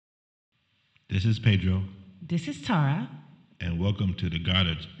This is Pedro, This is Tara. and welcome to the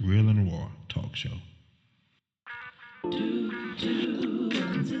Goddard's Real and Raw talk show. Welcome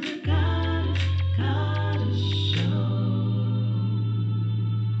to the God Show.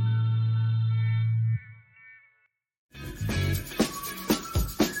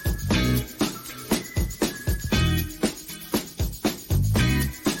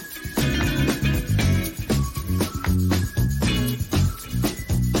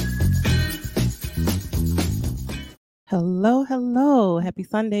 Hello. Happy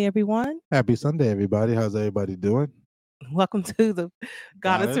Sunday, everyone. Happy Sunday, everybody. How's everybody doing? Welcome to the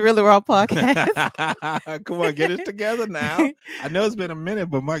God It's Goddess? Really Raw podcast. Come on, get it together now. I know it's been a minute,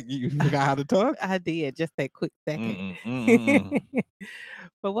 but Mike, you forgot how to talk? I did just that quick second. Mm-mm.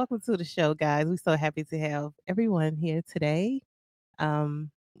 But welcome to the show, guys. We're so happy to have everyone here today.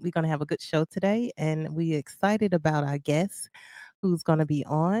 We're going to have a good show today, and we're excited about our guest who's going to be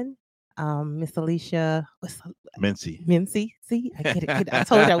on. Miss Alisha Mecene. See, I get it. I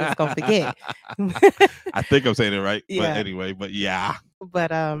told you I was going to forget. I think I'm saying it right. Yeah. But anyway, but yeah.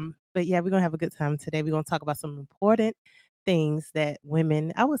 But yeah, we're gonna have a good time today. We're gonna talk about some important things that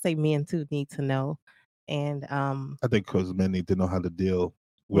women, I would say men too, need to know. And I think because men need to know how to deal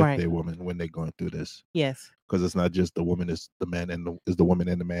with Right. their woman when they're going through this. yes. Because it's not just the woman, it's the man and is the woman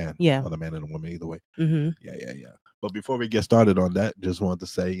and the man. Yeah. Or the man and the woman, either way. Mm-hmm. Yeah. But before we get started on that, just wanted to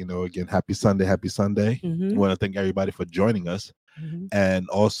say, again, happy Sunday. Mm-hmm. I want to thank everybody for joining us. Mm-hmm. And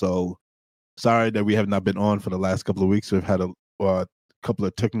also, sorry that we have not been on for the last couple of weeks. We've had a couple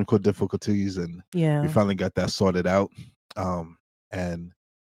of technical difficulties, and Yeah. we finally got that sorted out. And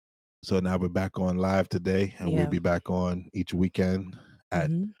so now we're back on live today, and Yeah. we'll be back on each weekend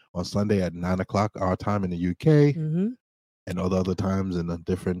Mm-hmm. on Sunday at 9:00 our time in the UK, Mm-hmm. and all the other times in the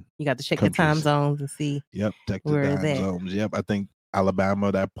different. You got to check the time Countries. zones and see. Yep, check the Where is time that? zones. Yep, I think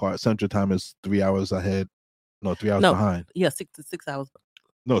Alabama, that part Central Time is 3 hours ahead. No, 3 hours No. behind. Yeah, 6 hours.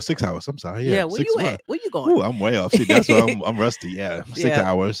 No, 6 hours. I'm sorry. Yeah, Yeah, where 6 you at? Where you going? Ooh, I'm way off. See, that's why I'm rusty. Yeah, 6 Yeah,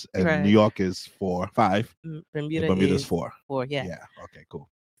 hours, and right. New York is 5. Bermuda, And Bermuda's is 4. 4. Yeah. Yeah. Okay. Cool.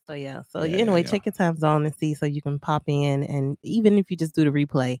 So yeah. So Yeah, anyway, yeah. check your time zone and see so you can pop in, and even if you just do the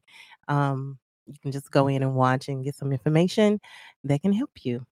replay, you can just go in and watch and get some information that can help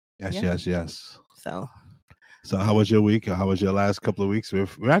you. Yes. Yeah. Yes. So So, how was your week? Or how was your last couple of weeks?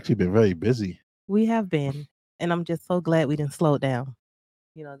 We've actually been very busy. we have been, and I'm just so glad we didn't slow down.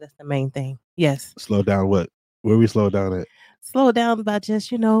 That's the main thing. Yes. Slow down. What? Where we slow down at? Slow down by just,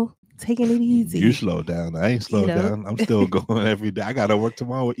 taking it easy. You slow down. I ain't slowed down. I'm still going every day. I gotta work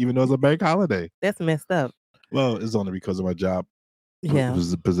tomorrow, even though it's a bank holiday. That's messed up. Well, it's only because of my job. Yeah. It was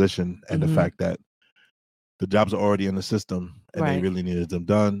the position and Mhm. the fact that the jobs are already in the system, and they Right. really needed them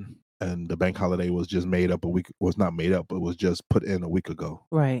done. And the bank holiday was just made up a week. Was not made up, but was just put in a week ago.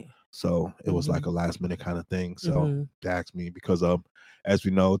 Right. So it was like Mhm. a last minute kind of thing. So Mhm. they asked me because as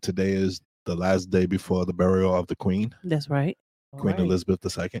we know, today is the last day before the burial of the Queen, That's right. Queen Right. Elizabeth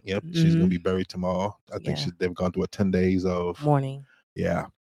II. Yep, she's gonna Mhm. be buried tomorrow. I think Yeah. they've gone through 10 days of Morning. yeah.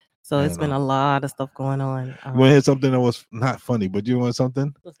 So it's And, been a lot of stuff going on. You want to hear something that was not funny, but you want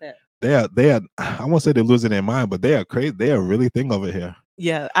something? What's that? They are. I won't say they're losing their mind, but they are crazy. They are really thing over here.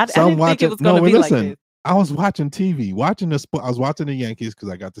 Yeah, I didn't think it was No, going to be listen. like this. I was watching TV, watching the sport. I was watching the Yankees because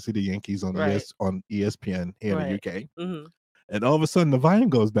I got to see the Yankees on Right. on ESPN here in the Right. UK. Mhm. And all of a sudden the volume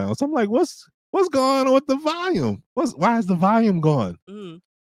goes down. So I'm like, what's going on with the volume? Why is the volume gone? Mhm.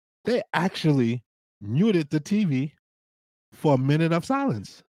 They actually muted the TV for a minute of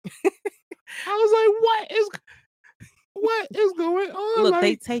silence. I was like, what is going on? Look, Like,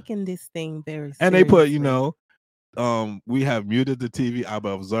 they taking this thing very seriously. and they put, we have muted the TV out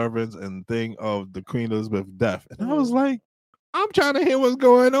of observance and thing of the Queen Elizabeth death. And I was like, I'm trying to hear what's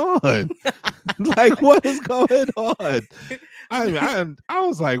going on. Like, what is going on? I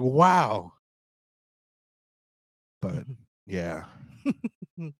was like, wow. But yeah.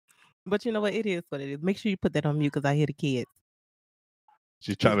 But you know what? It is what it is. Make sure you put that on mute because I hear the kids.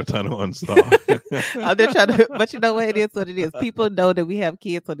 She's trying to turn on stuff. I'm just trying to, but you know what? It is what it is. People know that we have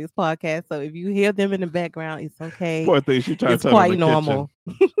kids on this podcast, so if you hear them in the background, it's okay. Poor thing, she tried It's to turn on quite the normal.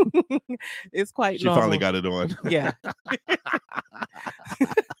 kitchen. It's quite She normal. finally got it on. Yeah.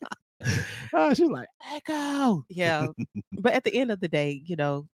 She's like, echo. Yeah. But at the end of the day,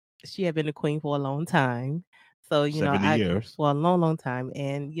 she had been the queen for a long time. So, 70 years. for a long, long time.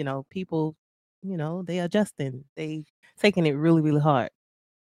 And, people, they adjusting. They taking it really, really hard.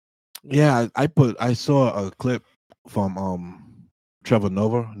 Yeah, I saw a clip from Trevor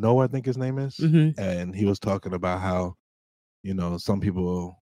Noah, I think his name is. Mhm. And he was talking about how, some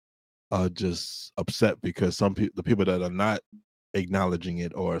people are just upset because the people that are not acknowledging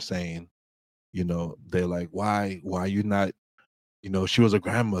it or saying, they're like, why you not, she was a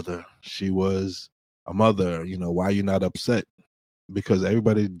grandmother, she was a mother, why you not upset? Because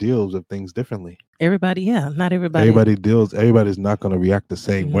everybody deals with things differently. Everybody, not everybody. Everybody's not going to react the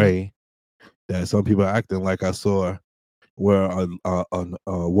same Mhm. way that some people are acting. Like I saw where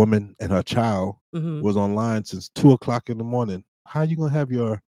a woman and her child Mhm. was online since 2 o'clock in the morning. How you gonna have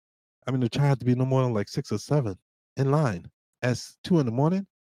the child had to be no more than like 6 or 7 in line at 2 in the morning?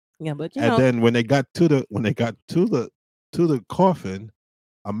 Yeah, but And then when they got to the coffin,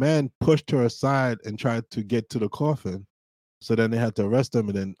 a man pushed her aside and tried to get to the coffin. So then they had to arrest him,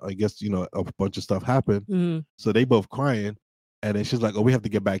 and then I guess a bunch of stuff happened. Mhm. So they both crying, and then she's like, "Oh, we have to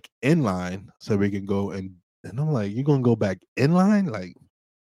get back in line so we can go." And I'm like, "You gonna go back in line?" Like,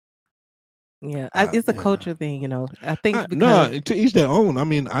 yeah, it's a culture thing, I think no, because to each their own. I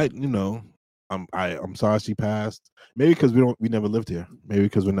mean, I'm sorry she passed. Maybe because we never lived here. Maybe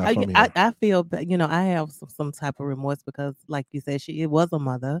because we're not from here. I feel that I have some type of remorse because, like you said, it was a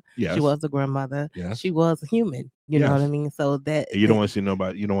mother, she Yes, was a grandmother, yes, she was human. You know what I yes. mean? So that And you don't want to see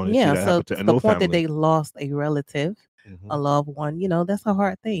nobody. You don't want to see yeah, that so happen to to the no point that family. they lost a relative, a Mhm. loved one, that's a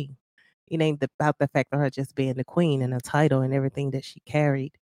hard thing. It ain't about the fact of her just being the queen and a title and everything that she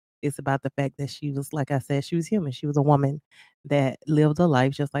carried. It's about the fact that she was, like I said, she was human. She was a woman that lived a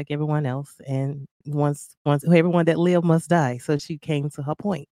life just like everyone else. And once everyone that lived must die. So she came to her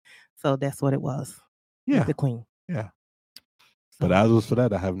point. So that's what it was with Yeah, the queen. yeah. So But as was for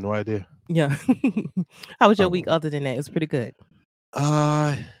that, I have no idea. yeah. How was your week Um, other than that? It was pretty good.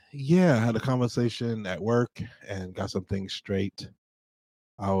 uh, yeah, I had a conversation at work and got some things straight.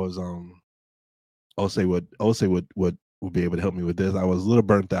 I was Ose would be able to help me with this. I was a little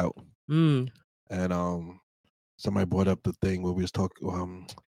burnt out, Mm. and somebody brought up the thing where we was talking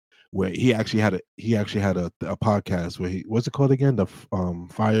where he actually had a podcast where what's it called again? The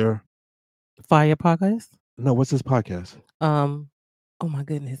fire. Fire podcast? No, what's his podcast? Um oh my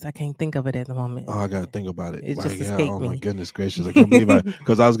goodness, I can't think of it at the moment. Oh, I gotta think about it. It Like, just yeah, escaped oh my me. goodness gracious, I can't believe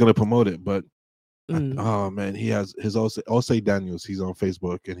because I was gonna promote it, but Mm. oh man, he has his Ose Daniels. He's on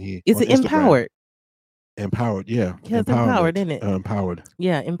Facebook and he Is on it Instagram. empowered? Empowered, yeah, Yeah, it's empowered, empowerment, isn't it? empowered,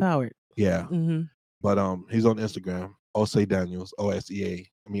 Yeah, empowered. yeah. Mm-hmm. But he's on Instagram. Ose Daniels, OSEA.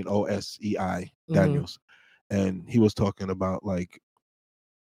 I mean OSEI Mm-hmm. Daniels, and he was talking about like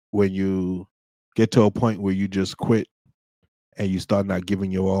when you get to a point where you just quit and you start not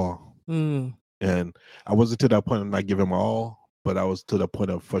giving your all. Mm. And I wasn't to that point of not giving my all, but I was to the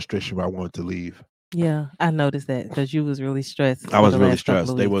point of frustration where I wanted to leave. Yeah, I noticed that because you was really stressed I for was the really last couple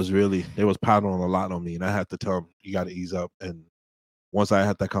stressed. of They weeks. was piling on a lot on me, and I had to tell them you got to ease up. And once I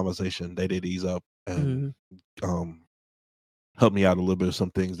had that conversation, they did ease up and um helped me out a little bit of some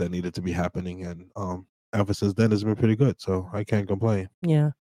things that needed to be happening. And ever since then, it's been pretty good. So I can't complain.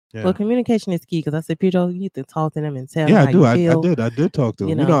 Yeah. Yeah. Well, communication is key because I said, Pedro, you need to talk to them and tell Yeah, them I how do. you I feel. did talk to You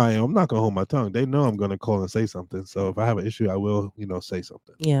them. You know, know. I am. I'm not gonna hold my tongue. They know I'm gonna call and say something. So if I have an issue, I will, say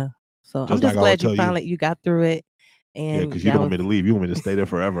something. Yeah. So I'm Just just like I would glad you tell you. finally you got through it. Yeah, And because you don't want me to leave. You want me to stay there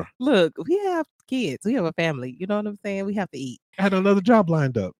forever. look, we have kids. We have a family. You know what I'm saying? We have to eat. I had another job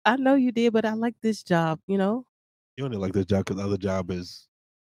lined up. I know you did, but I like this job, You only like this job because the other job is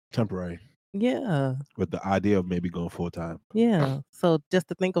temporary Yeah. with the idea of maybe going full time. Yeah. So just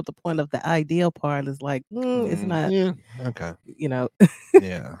to think of the point of the ideal part is like, it's not, Yeah. Okay.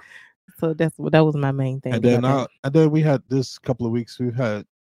 Yeah. So that was my main thing And about that. then we had this couple of weeks.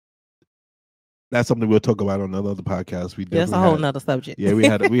 That's something we'll talk about on another podcast. We Yeah, that's definitely a whole had. nother subject. Yeah,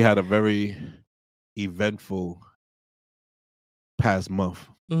 we had a very eventful past month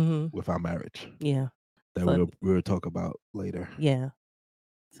Mm-hmm. with our marriage Yeah. that So we'll talk about later. yeah.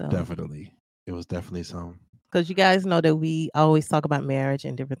 So Definitely, it was definitely some. because you guys know that we always talk about marriage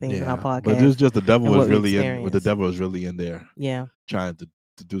and different things in our Yeah, podcast. but it's just the devil and was what we really in. With the experienced. devil was really in there Yeah. trying to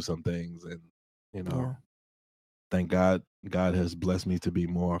do some things, and Yeah. thank God, God has blessed me to be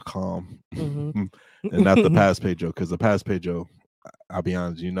more calm, Mm-hmm. and not the past Pedro, because the past Pedro, I'll be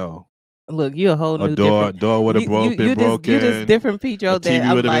honest, Look, you're a whole a new door different. would have been broken, You just different Pedro a that TV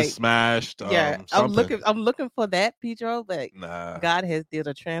I'm would have been like, smashed. yeah, Something. I'm looking for that Pedro, but Nah. God has did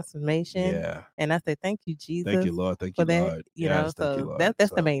a transformation. Yeah. And I say thank you, Jesus. Thank you, Lord. Thank for you, that. Lord. Yes, thank you, So Lord.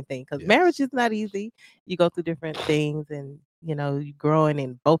 that's the main thing because marriage is not easy. You go through different things and you growing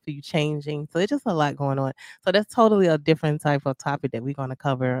and both of you changing. So it's just a lot going on. So that's totally a different type of topic that we're going to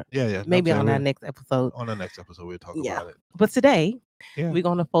cover. Yeah. Maybe on our next episode. On the next episode, we'll talk about it. But today, Yeah, we're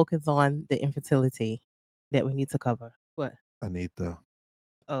going to focus on the infertility that we need to cover. What? I need the.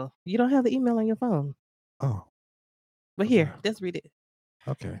 Oh, you don't have the email on your phone. Oh. But here, just read it.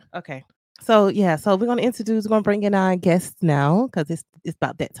 Okay. Okay. So we're we're gonna bring in our guests now because it's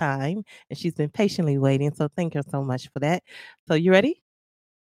about that time, and she's been patiently waiting. So thank her so much for that. So you ready?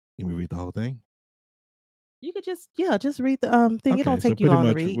 Can we read the whole thing? You could just read the thing. It Okay, don't so take you pretty long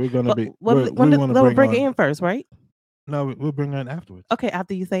to much read. we're gonna But be we we want to bring bring it on. in first, right? No, we'll bring her in afterwards. Okay,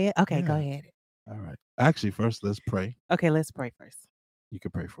 after you say it. Okay, go Yeah. ahead. All right. Actually, first let's pray. Okay, let's pray first. You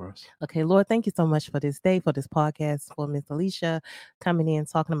can pray for us. Okay, Lord, thank you so much for this day, for this podcast, for Miss Alisha coming in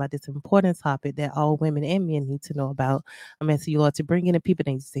talking about this important topic that all women and men need to know about. I'm asking you, Lord, to bring in the people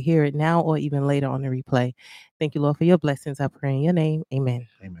that need to hear it now or even later on the replay. Thank you, Lord, for your blessings. I pray in your name. Amen.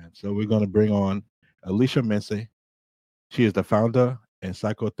 Amen. So we're going to bring on Alisha Mecene. She is the founder and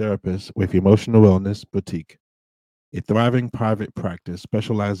psychotherapist with Emotional Wellness Boutique, a thriving private practice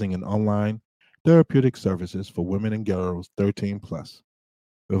specializing in online therapeutic services for women and girls 13 plus.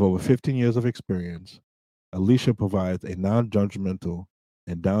 With over 15 years of experience, Alisha provides a non-judgmental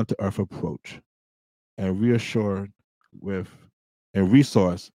and down-to-earth approach and reassured with and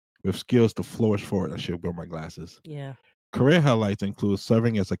resource with skills to flourish forward. I should wear my glasses. Yeah. Career highlights include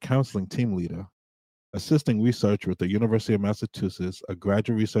serving as a counseling team leader, assisting research with the University of Massachusetts, a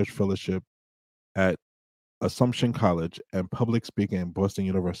graduate research fellowship at Assumption College, and public speaking at Boston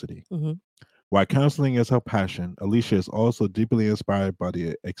University. Mm-hmm. While counseling is her passion, Alisha is also deeply inspired by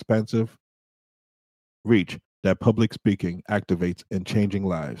the expansive reach that public speaking activates in changing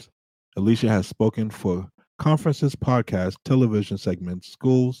lives. Alisha has spoken for conferences, podcasts, television segments,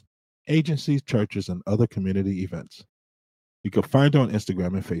 schools, agencies, churches, and other community events. You can find her on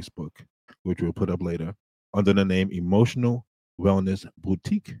Instagram and Facebook, which we'll put up later, under the name Emotional Wellness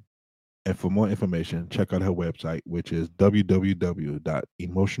Boutique. And for more information, check out her website, which is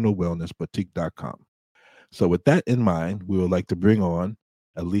www.emotionalwellnessboutique.com. So, with that in mind, we would like to bring on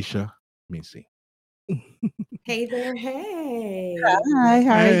Alisha Mecene. Hey there, hey. Hi,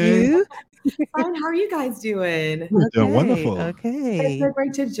 how are Hey. you? Fine, how are you guys doing? We're doing wonderful. It's Okay. so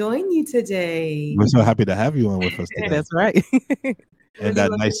great to join you today. We're so happy to have you on with us today. That's right. And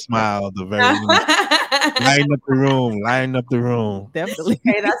that nice smile, the very line up the room, line up the room. Definitely.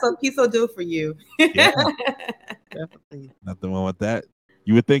 Hey, that's what peace will do for you. Yeah. Definitely. Nothing wrong with that.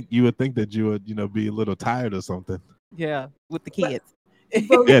 You would think that you would, be a little tired or something. Yeah, with the kids.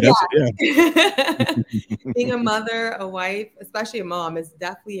 Well, Yeah, that's Being a mother, a wife, especially a mom, is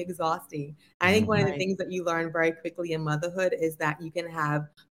definitely exhausting. I think one of the Right. things that you learn very quickly in motherhood is that you can have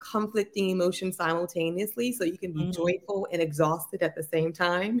conflicting emotions simultaneously. So you can be Mhm. joyful and exhausted at the same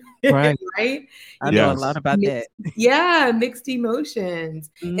time. Right. Right? I You know a Yes. lot about that. Yeah, mixed emotions.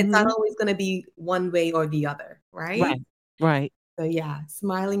 It's not Mhm. always going to be one way or the other, right? Right. Right. So yeah,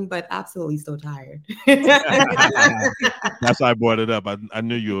 smiling but absolutely so tired. That's why I brought it up. I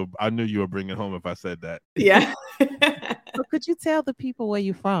knew you were bringing it home if I said that. Yeah. So could you tell the people where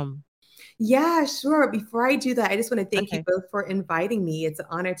you're from? Yeah, sure. Before I do that, I just want to thank you Okay. both for inviting me. It's an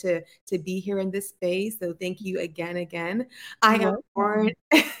honor to be here in this space. So thank you again. I You're am born.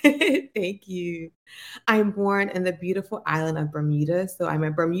 Thank you. I'm born in the beautiful island of Bermuda. So I'm a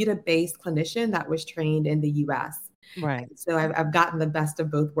Bermuda-based clinician that was trained in the U.S. Right. So I've gotten the best of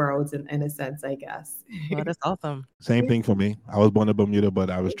both worlds in a sense, I guess. Well, that's awesome. Same thing for me. I was born in Bermuda, but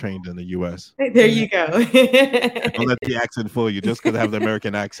I was trained in the U.S. There you go. Don't let the accent fool you. Just because I have the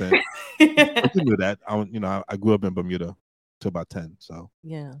American accent, but you knew that. I grew up in Bermuda till about 10. So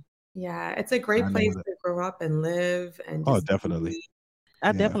Yeah. Yeah, it's a great I know place that. to grow up and live and Oh, just definitely. be. I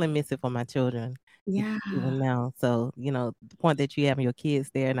Yeah. definitely miss it for my children. Yeah. Even now. So, the point that you having your kids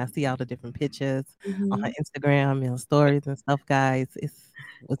there and I see all the different pictures on her Mhm. Instagram, stories and stuff, guys. It's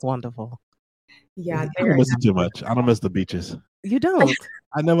wonderful. Yeah, I don't miss it too much. I don't miss the beaches. You don't?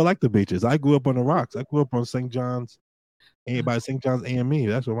 I never liked the beaches. I grew up on the rocks. I grew up on St. John's. By St. John's AME.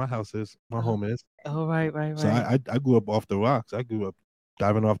 That's where my house is. My home is. Oh, right. So I grew up off the rocks. I grew up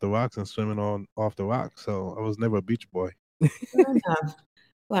diving off the rocks and swimming off the rocks. So I was never a beach boy. Fair enough.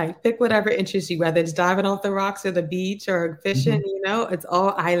 Like, pick whatever interests you, whether it's diving off the rocks or the beach or fishing, it's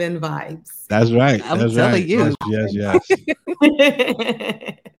all island vibes. That's right. I'm That's telling right. you. Yes.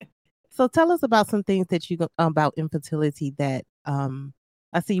 So tell us about some things that about infertility that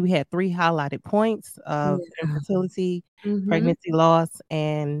I see we had 3 highlighted points of Yeah. infertility, Mhm. pregnancy loss,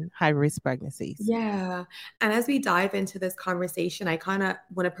 and high-risk pregnancies. Yeah. And as we dive into this conversation, I kind of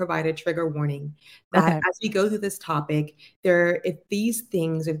want to provide a trigger warning that Okay. as we go through this topic, if these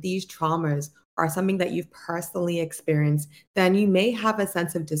traumas or something that you've personally experienced, then you may have a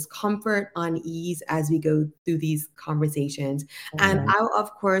sense of discomfort, unease as we go through these conversations. And Okay. I'll,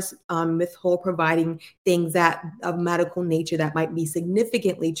 of course, withhold providing things that of medical nature that might be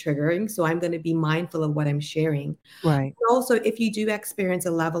significantly triggering. So I'm going to be mindful of what I'm sharing. Right. Also, if you do experience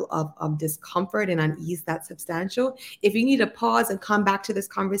a level of discomfort and unease that's substantial, if you need to pause and come back to this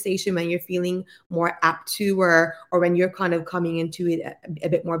conversation when you're feeling more apt to, or when you're kind of coming into it a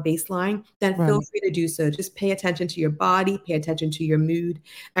bit more baseline, then feel Right. free to do so. Just pay attention to your body, pay attention to your mood,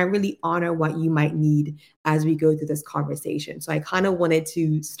 and really honor what you might need as we go through this conversation. So I kind of wanted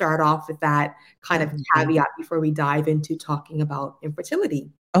to start off with that kind of Okay. caveat before we dive into talking about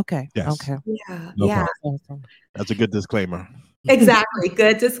infertility. Okay. Yes. Okay. Yeah, No yeah. problem. Awesome. That's a good disclaimer. Exactly.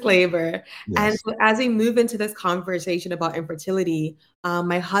 Good disclaimer. And Yes. so as we move into this conversation about infertility,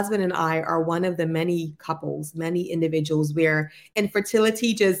 my husband and I are one of the many couples, many individuals where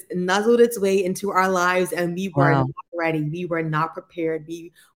infertility just nuzzled its way into our lives and we were Wow. not ready. We were not prepared.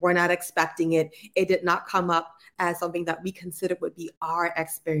 We were not expecting it. It did not come up as something that we considered would be our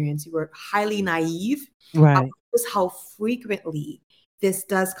experience. We were highly naive about Right. just how frequently this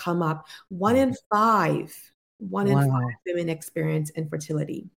does come up. One in five Wow. women experience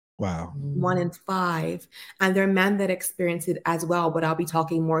infertility. Wow. 1 in 5. And there are men that experience it as well, but I'll be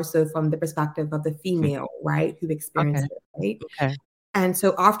talking more so from the perspective of the female, right, who experienced Okay. it, right? Okay. And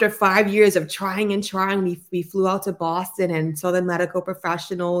so after 5 years of trying and trying, we flew out to Boston and saw the medical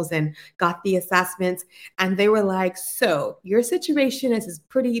professionals and got the assessments. And they were like, so your situation is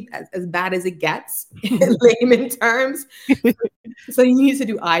pretty as bad as it gets in layman terms. So you need to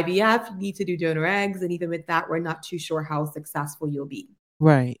do IVF, you need to do donor eggs. And even with that, we're not too sure how successful you'll be.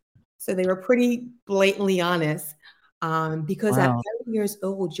 Right. So they were pretty blatantly honest, because at Wow. 30 years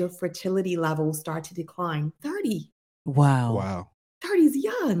old, your fertility levels start to decline. 30. Wow. Wow. 30 is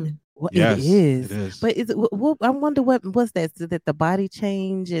young. Well, Yes, it is. it is. But is it, I wonder what was that? Is it the body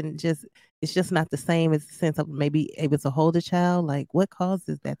change and just it's just not the same as the sense of maybe able to hold a child? Like what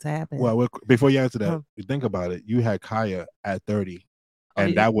causes that to happen? Well, before you answer that, Uh-huh. you think about it. You had Kaya at 30, Oh,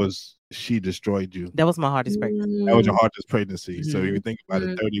 and yeah. she destroyed you. That was my hardest pregnancy. That was your hardest pregnancy. So if you think about it,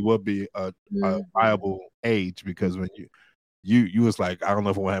 Mhm. 30 would be a Mhm. viable age, because when you was like, I don't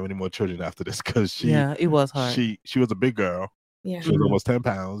know if I want to have any more children after this, because Yeah, it was hard. she was a big girl. Yeah. She was almost 10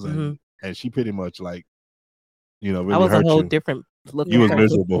 pounds, Mhm. and she pretty much like, I really was a hurt whole you. different looking You was person.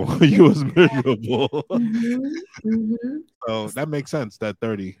 miserable. You was miserable. Mhm. Mhm. So that makes sense. That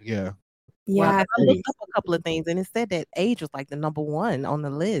 30, yeah. Wow. Yeah. But I looked up a couple of things and it said that age was like the number one on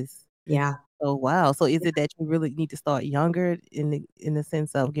the list. Yeah. So wow. So is it that you really need to start younger in the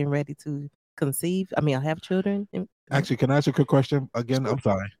sense of getting ready to conceive? I mean, I have children. Actually, can I ask you a quick question again? Sure. I'm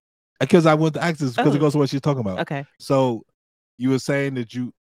sorry, because I want to ask this because it Oh. goes to what she's talking about. Okay. So you were saying that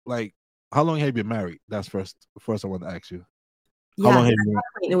you like, how long have you been married? That's first I want to ask you. How Yeah. long At have you that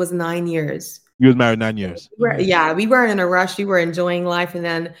point, it was 9 years. You was married 9 years. We weren't in a rush. We were enjoying life. And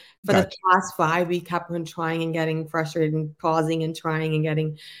then for the Gotcha. past 5, we kept on trying and getting frustrated and pausing and trying and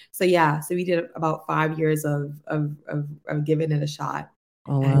getting. So yeah, so we did about 5 years of giving it a shot.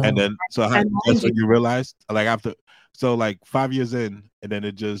 Oh wow. And then so And that's mind when you realized, like after, so like 5 years in, and then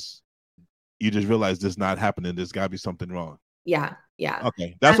you just realized this not happening. There's got to be something wrong. Yeah. Yeah.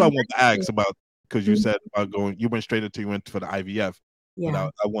 Okay, that's what I And want to ask about, because you Mhm. said about you went straight into, you went for the IVF. But Yeah.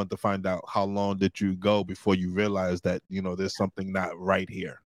 I want to find out, how long did you go before you realized that there's something not right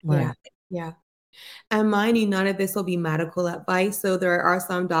here? Yeah. Right. Yeah. And mind you, none of this will be medical advice. So there are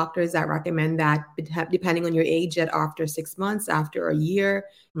some doctors that recommend that depending on your age, that after 6 months, after a year,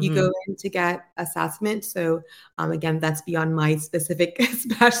 you go in to get assessment. So again, that's beyond my specific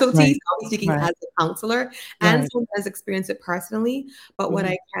specialty. Right. So I'll be speaking Right. as a counselor, and Right. someone has experienced it personally. But what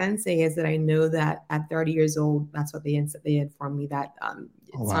I can say is that I know that at 30 years old, that's what they informed me, that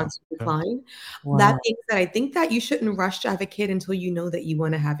it Oh, wow. starts to decline. Wow. That being said, I think that you shouldn't rush to have a kid until you know that you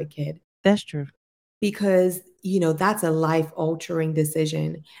want to have a kid. That's true. Because, that's a life-altering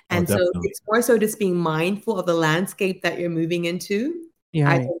decision. Oh, And so definitely. it's more so just being mindful of the landscape that you're moving into You're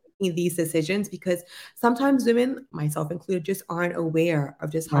as right. you're making these decisions, because sometimes women, myself included, just aren't aware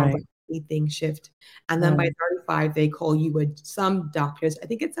of just how Right. rapidly things shift. And then by Right. 35, they call you some doctors, I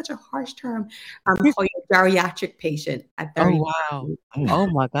think it's such a harsh term, call you a geriatric patient at 30. Oh wow. Mm. Oh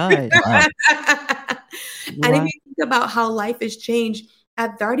my God. Wow. And if Wow. you think about how life has changed,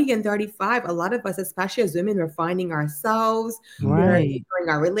 at 30 and 35, a lot of us, especially as women, are finding ourselves. We're Right. enjoying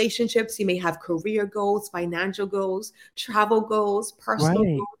our relationships. You may have career goals, financial goals, travel goals, personal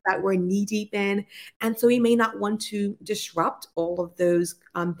Right. goals that we're knee deep in. And so we may not want to disrupt all of those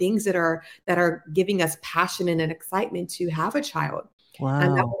things that are giving us passion and an excitement to have a child.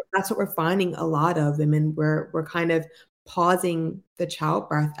 And Wow. that's what we're finding a lot of women. We're kind of pausing the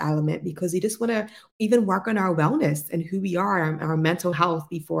childbirth element because we just want to even work on our wellness and who we are, our mental health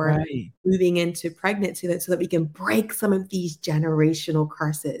before Right. moving into pregnancy, so that we can break some of these generational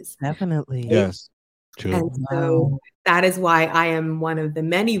curses. Definitely. Yes. True. And so Wow. that is why I am one of the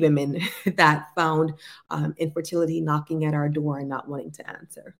many women that found infertility knocking at our door and not wanting to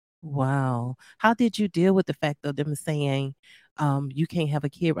answer. Wow. How did you deal with the fact of them saying, you can't have a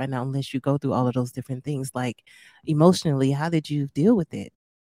kid right now unless you go through all of those different things? Like emotionally, how did you deal with it?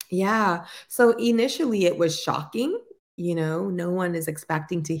 Yeah. So initially it was shocking. No one is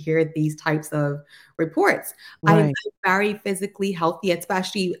expecting to hear these types of reports. I'm Right. very physically healthy,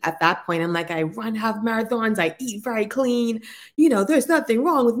 especially at that point. I'm like, I run half marathons, I eat very clean. There's nothing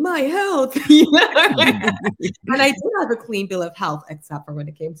wrong with my health. And I do have a clean bill of health, except for when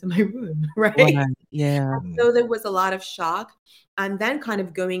it came to my womb, right? Right. Yeah. So there was a lot of shock. And then kind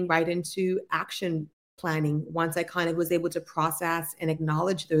of going right into action planning once I kind of was able to process and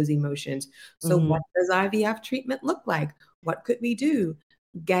acknowledge those emotions. So Mhm. what does IVF treatment look like? What could we do?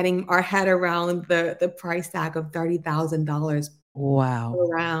 Getting our head around the price tag of $30,000 Wow.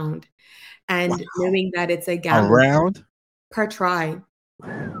 around, Wow. and knowing that it's a gamble Around. per try.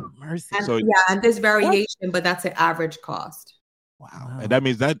 Mercy. And So yeah, and there's variation, but that's the average cost. wow. Wow. And that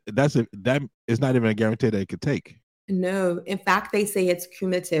means that is not even a guarantee that it could take. No, in fact, they say it's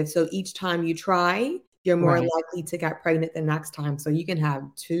cumulative. So each time you try, you're more Right. likely to get pregnant the next time. So you can have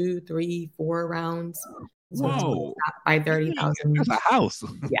 2, 3, 4 rounds. So it's Whoa. by That's 30,000. a house.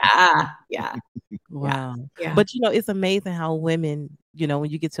 Yeah, yeah, Wow. yeah, But it's amazing how women, when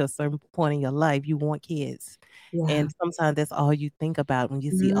you get to a certain point in your life, you want kids. yeah. And sometimes that's all you think about when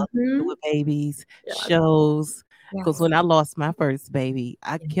you see other people Mhm. with babies, Yeah, shows. Because yes, when I lost my first baby,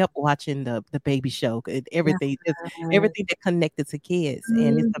 I yeah, kept watching the baby show and yeah. everything that connected to kids.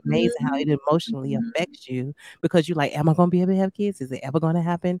 And it's amazing how Mhm, it emotionally mhm. affects you because you're like, am I going to be able to have kids? Is it ever going to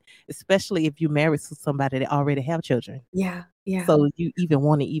happen? Especially if you're married to somebody that already have children. Yeah, yeah. So you even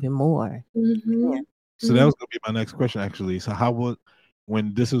want it even more. Yeah. Mhm, So that was gonna be my next question, actually. So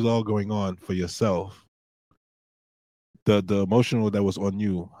when this is all going on for yourself, the emotional that was on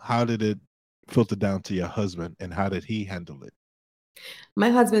you, how did it filter down to your husband, and how did he handle it? My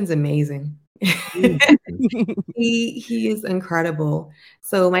husband's amazing. Mm. He is incredible.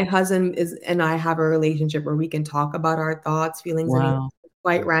 So my husband and I have a relationship where we can talk about our thoughts, feelings, and Wow.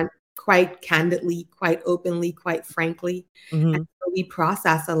 emotions quite candidly, quite openly, quite frankly. And Mhm. so we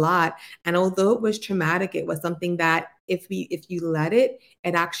process a lot. And although it was traumatic, it was something that if you let it,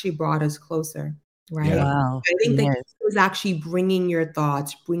 it actually brought us closer, right? Yeah. Wow. I think the key Yes. is actually bringing your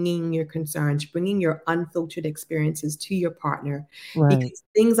thoughts, bringing your concerns, bringing your unfiltered experiences to your partner, Right. because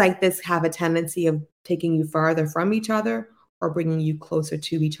things like this have a tendency of taking you farther from each other or bringing you closer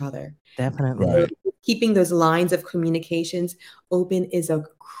to each other. Definitely. So Right. keeping those lines of communications open is a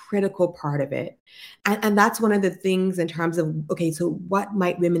critical part of it. And that's one of the things in terms of, okay, so what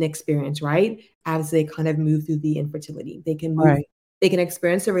might women experience, right? As they kind of move through the infertility. Right. They can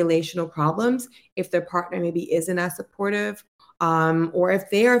experience the relational problems if their partner maybe isn't as supportive, or if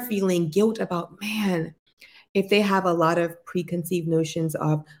they are feeling guilt about, man, if they have a lot of preconceived notions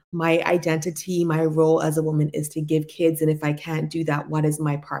of my identity, my role as a woman is to give kids. And if I can't do that, what is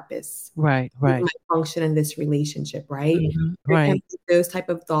my purpose? Right. What is Right. my function in this relationship, right? Mhm. There can Right. be those type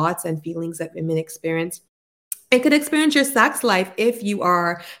of thoughts and feelings that women experience. It could experience your sex life if you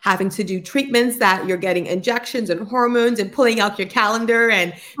are having to do treatments that you're getting injections and hormones and pulling out your calendar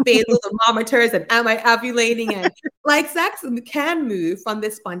and basal thermometers and am I ovulating, and like sex can move from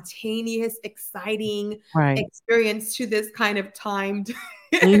this spontaneous, exciting Right. experience to this kind of timed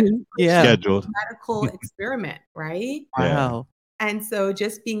Mhm. Yeah. Scheduled. medical experiment, right? Yeah. Wow. And so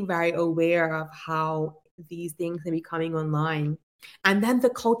just being very aware of how these things can be coming online. And then the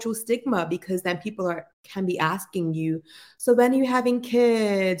cultural stigma, because then people can be asking you, so when are you having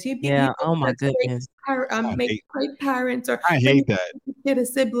kids? You Yeah. Oh my goodness. I make hate great parents, or I when you hate that. get a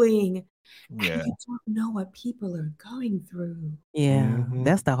sibling. And Yeah. you don't know what people are going through. Yeah. Mhm.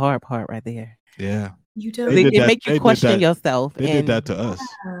 That's the hard part right there. Yeah. You They don't. did It that. make you They did question that. yourself They did and that to us.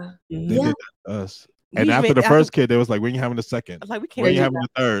 They Yeah. did Mhm. that to us. You And after even the first kid, they was like, "When you having the second? like we When can't you do having the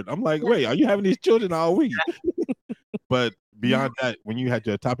third?" I'm like, Yeah. "Wait, are you having these children all week?" But Yeah. beyond that, when you had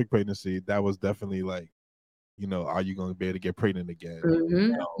your ectopic pregnancy, that was definitely like, are you going to be able to get pregnant again? Mhm,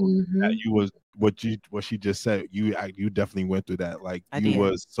 That mhm. you was what she just said. You definitely went through that. Like I you did.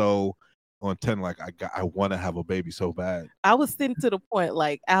 was so on 10. Like I want to have a baby so bad. I was sitting to the point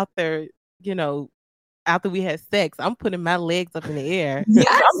like out there, you know, after we had sex, I'm putting my legs up in the air. Yes.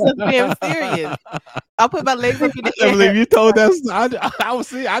 I'm just being serious. I put my legs up in the I air. believe you told us. I was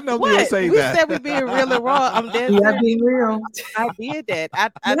see. I know you would What? say We that. said we being real and raw. I'm dead Yeah, serious. being real. I did that.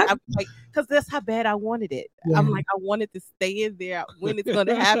 I'm like, because that's how bad I wanted it. Yeah. I'm like, I wanted to stay in there when it's going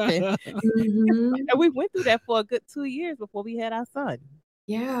to happen. Mhm. And we went through that for a good 2 years before we had our son.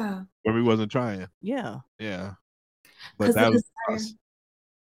 Yeah. But we wasn't trying. Yeah. Yeah. But 'Cause that the was desire us.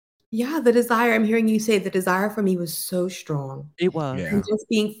 Yeah, the desire, I'm hearing you say the desire for me was so strong. It was. Yeah. And just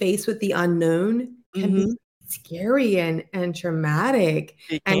being faced with the unknown can be Mhm. scary and traumatic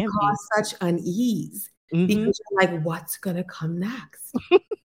It and can be. cause such unease Mhm. because you're like, "What's gonna come next?"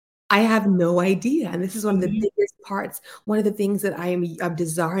 I have no idea, and this is one of the Mhm. biggest parts, one of the things that I'm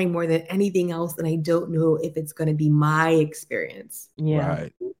desiring more than anything else, and I don't know if it's gonna be my experience. Yeah.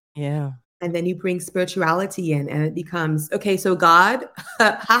 Right. Yeah. And then you bring spirituality in, and it becomes, "Okay, so God,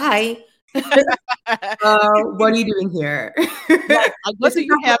 hi. What are you doing here?" Right. Like, what This do is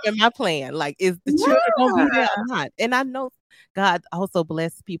you not have what in my plan? Like, is the children gonna be there or not? And I know God also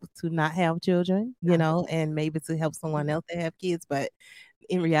bless people to not have children, you know, and maybe to help someone else to have kids. But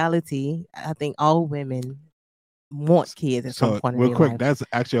in reality, I think all women want kids at some So point in real their quick, life. that's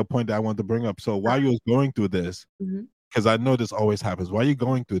actually a point that I wanted to bring up. So while you was going through this, Mhm. because I know this always happens, while you're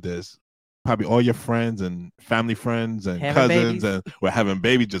going through this, probably all your friends and family friends and Having cousins babies. and we're having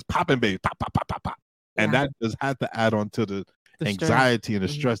babies, just popping babies, pop, pop, pop, pop, pop. And Yeah. that just had to add on to the The stress. anxiety and the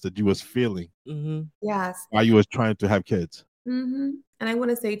Mhm. stress that you was feeling Mhm. Yes. while you was trying to have kids. Mhm. And I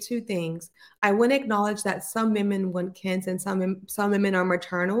wanna say 2 things. I wanna acknowledge that some women want kids and some women are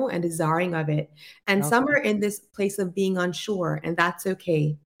maternal and desiring of it, and some Okay. are in this place of being unsure, and that's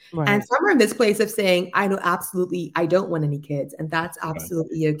okay. And Right. some are in this place of saying, "I know absolutely I don't want any kids," and that's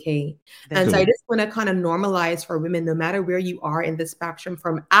absolutely okay. And That's so I Good. just wanna kinda normalize for women, no matter where you are in the spectrum,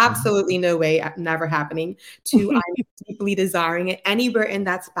 from Mhm. absolutely no way, never happening, to I'm deeply desiring it. Anywhere in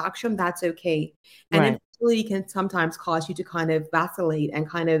that spectrum, that's okay. And Right. infertility can sometimes cause you to kind of vacillate and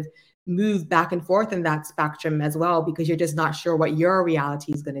kind of move back and forth in that spectrum as well, because you're just not sure what your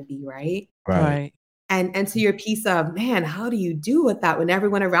reality is gonna be, right? Right. Right. And to your piece of, man, how do you do with that when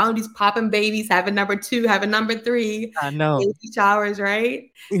everyone around you's popping babies, having number 2, having number 3, I know. baby showers,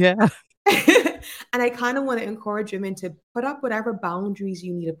 right? Yeah. And I kinda wanna encourage women to put up whatever boundaries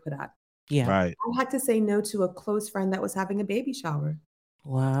you need to put up. Yeah. Right. I had to say no to a close friend that was having a baby shower.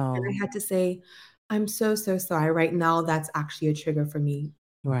 And Wow. I had to say, "I'm so, so sorry. Right now, that's actually a trigger for me.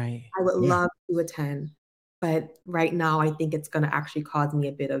 Right. I would Yeah. love to attend, but right now, I think it's gonna actually cause me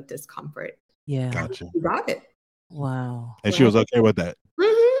a bit of discomfort." Yeah. Gotcha. You got it. Wow. And she was okay with that.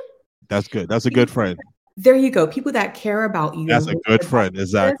 Mhm. That's good. That's a good friend. There you go. People that care about you That's and a want good your friend. best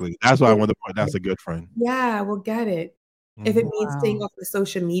Exactly. That's why I interest want to point. will That's a good friend. yeah, will get it. If it Mhm. means staying Wow. off of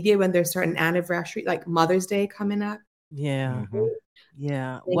social media when there's certain anniversary, like Mother's Day coming up, Yeah. Mhm.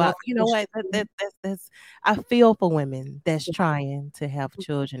 Yeah. staying Well, off you of know social what? That, media. that that's I feel for women that's Yeah. trying to have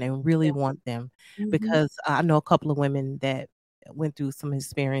children and really Yeah. want them, Mhm. because I know a couple of women that went through some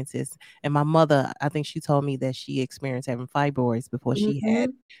experiences. And my mother, I think she told me that she experienced having fibroids before she had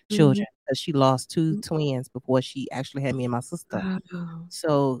Mhm. Mhm. children, because she lost 2 Mhm. twins before she actually had me and my sister. Wow.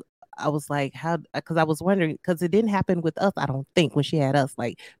 So I was like, how, because I was wondering, because it didn't happen with us, I don't think, when she had us.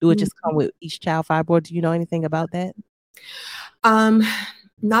 Like, do it Mhm. just come with each child fibroid? Do you know anything about that? Um,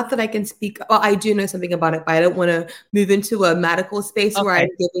 not that I can speak well, I do know something about it, but I don't wanna move into a medical space where I'm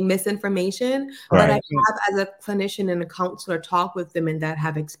Okay. giving misinformation, but I Right. Right. have, as a clinician and a counselor, talked with women that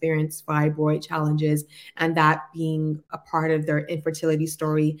have experienced fibroid challenges, and that being a part of their infertility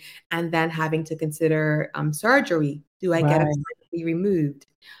story, and then having to consider, surgery. Do I get it Right. surgically removed?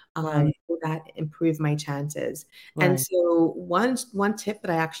 Right. Will that improve my chances? And Right. so one tip that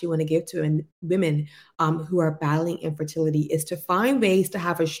I actually wanna give to women who are battling infertility is to find ways to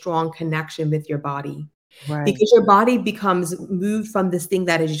have a strong connection with your body, Right. because your body becomes moved from this thing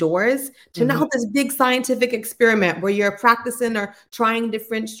that is yours to Mhm. now this big scientific experiment where you're practicing or trying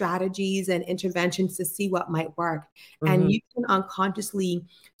different strategies and interventions to see what might work. And Mhm. you can unconsciously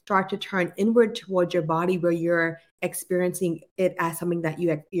start to turn inward towards your body where you're experiencing it as something that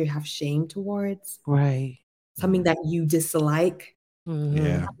you have shame towards, Right. something that you dislike, Mhm.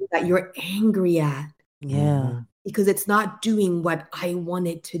 Yeah. something that you're angry at Yeah. Mhm. because it's not doing what I want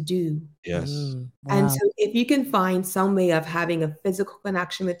it to do. Yes. And Wow. so if you can find some way of having a physical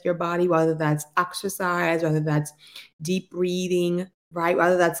connection with your body, whether that's exercise, whether that's deep breathing, right?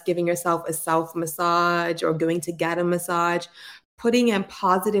 Whether that's giving yourself a self massage or going to get a massage, putting in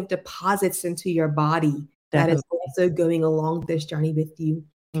positive deposits into your body that is Definitely. also going along this journey with you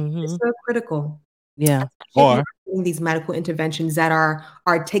is Mhm. so critical. Yeah. Or These medical interventions that are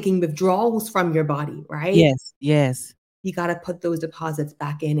taking withdrawals from your body, right? Yes. Yes. You got to put those deposits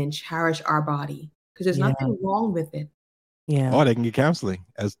back in and cherish our body because there's Yeah. nothing wrong with it. Yeah. or they can get counseling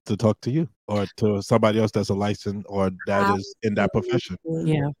as to talk to you or to somebody else that's a licensed or that is in that profession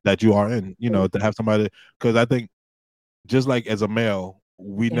Yeah. that you are in. You know, to have somebody, because I think just like as a male,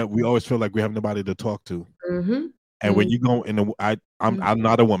 we Yeah. we always feel like we have nobody to talk to. Mm-hmm. And when you go in, I'm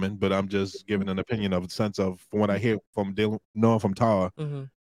not a woman, but I'm just giving Mhm. an opinion of a sense of from what I hear from knowing from Tara. Mhm.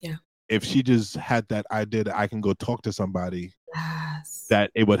 Yeah. If she just had that idea that I can go talk to somebody, Yes.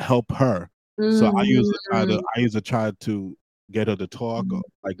 that it would help her. So I Mhm. usually try to get her to talk, or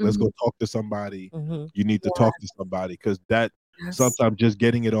like let's go talk to somebody. Mhm. You need to talk to somebody, because that Yes. sometimes just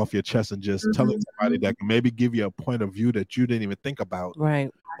getting it off your chest and just telling somebody Mhm. that can maybe give you a point of view that you didn't even think about Right.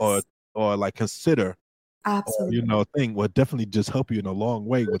 or Yes. like consider, or Absolutely. thing will definitely just help you in a long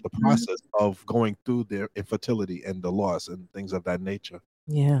way with the Mhm. process of going through their infertility and the loss and things of that nature.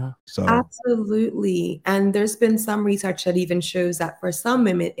 Yeah. So Absolutely. And there's been some research that even shows that for some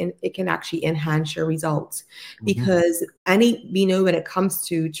women, it can actually enhance your results because we know when it comes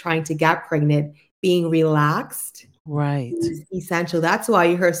to trying to get pregnant, being relaxed Right. is essential. That's why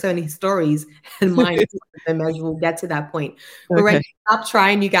you heard so many stories, and mine too, and as we'll get to that point. But when Okay. you stop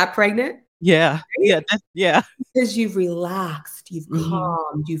trying, you got pregnant. Yeah. Right? Yeah. Yeah. Because you've relaxed, you've Mhm.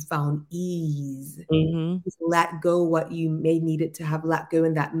 calmed, you've found ease. Mhm. You've let go what you may needed to have let go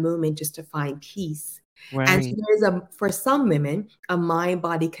in that moment just to find peace. And so Right. there's for some women, a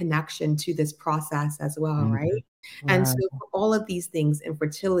mind-body connection to this process as well, right? And so Right. for all of these things,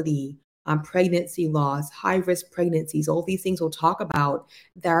 infertility, pregnancy loss, high-risk pregnancies, all these things we'll talk about,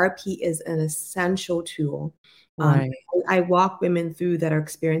 therapy is an essential tool. Um, Right. I walk women through that are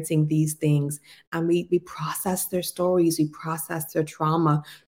experiencing these things, and we process their stories, we process their trauma.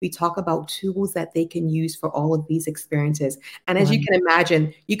 We talk about tools that they can use for all of these experiences. And as you Right. can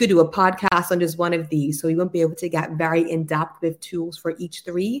imagine, you could do a podcast on just one of these. So you won't be able to get very in depth with tools for each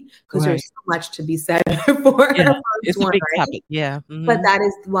three because Right. there's so much to be said for Yeah. each It's a one, big right? topic. Yeah. But Mhm. that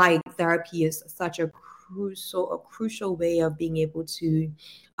is why therapy is such a crucial way of being able to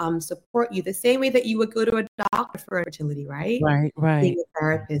support you the same way that you would go to a doctor for fertility, right? Right. Being Right. a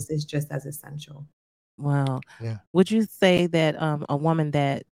therapist is just as essential. Wow. Yeah. Would you say that a woman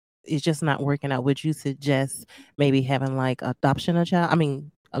that is just not working out, would you suggest maybe having like adopting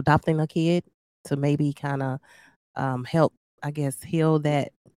a kid to maybe kind of help, I guess, heal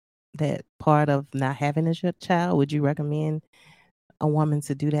that part of not having a child? Would you recommend a woman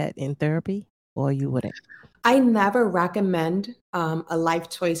to do that in therapy, or you wouldn't? I never recommend a life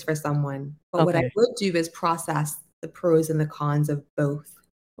choice for someone, but what I Okay. would do is process the pros and the cons of both,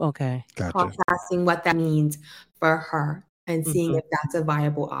 Okay. Gotcha. processing what that means for her and seeing Mhm. if that's a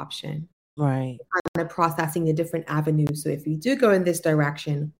viable option, Right. kind of processing the different avenues. So if we do go in this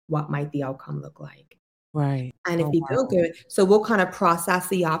direction, what might the outcome look like? Right. And if Oh we wow. don't go, so we'll kind of process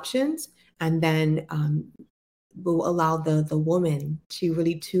the options and then will allow the woman to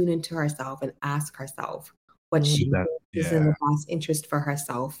really tune into herself and ask herself what she Mhm. thinks is in the best interest for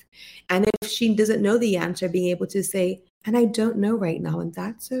herself. And if she doesn't know the answer, being able to say, and I don't know right now, and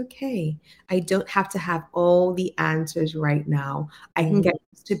that's okay. I don't have to have all the answers right now. I can get Mhm.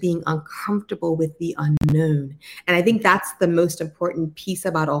 used to being uncomfortable with the unknown. And I think that's the most important piece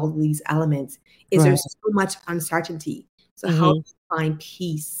about all of these elements is Right. there's so much uncertainty. So how do Mhm. you find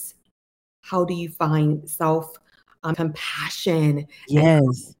peace? How do you find self compassion and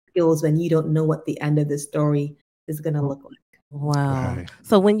Yes. skills when you don't know what the end of the story is going to W- look like? Wow. Right.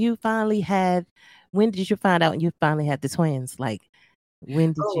 So when did you find out you finally had the twins? Like,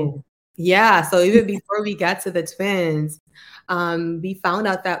 when did you? Oh, yeah. So even before we got to the twins, we found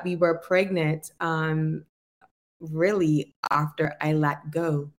out that we were pregnant really after I let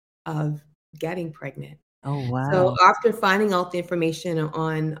go of getting pregnant. Oh So wow. after finding out the information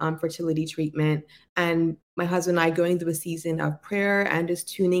on fertility treatment and my husband and I going through a season of prayer and just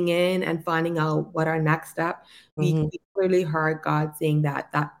tuning in and finding out what our next step, Mhm. we clearly heard God saying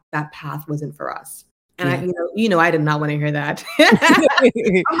that that path wasn't for us. And I, Yeah. I did not want to hear that. I'm like,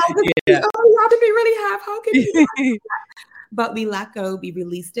 Yeah. oh, how did we really have? How could we? But we let go, we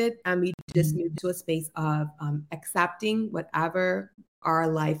released it, and we just Mhm. moved to a space of accepting whatever our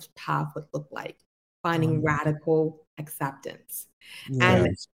life path would look like, finding Wow. radical acceptance, and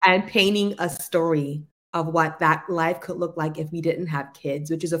Yes. painting a story of what that life could look like if we didn't have kids,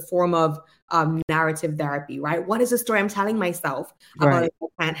 which is a form of narrative therapy, right? What is the story I'm telling myself about if Right.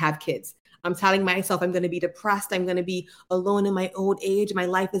 I can't have kids? I'm telling myself I'm going to be depressed. I'm going to be alone in my old age. My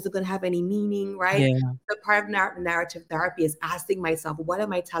life isn't going to have any meaning, right? Yeah. The part of narrative therapy is asking myself, what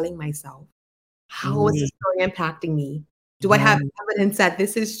am I telling myself? How is the story impacting me? Do I have evidence that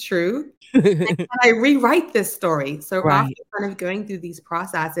this is true? And can I rewrite this story? So after kind of going through these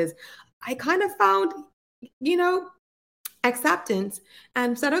processes, I kind of found, acceptance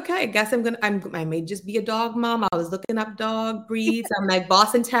and said, okay, I guess I may just be a dog mom. I was looking up dog breeds. I'm like,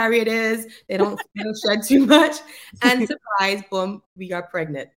 Boston Terrier it is. They don't shed too much. And surprise, boom, we got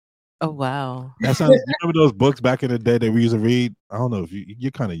pregnant. Oh, wow. That sounds. You remember those books back in the day that we used to read? I don't know if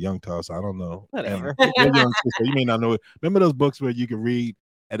you're kind of young, Toss. I don't know. Whatever. You're young, so you may not know it. Remember those books where you could read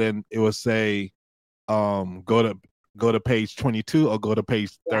and then it would say, go to page 22 or go to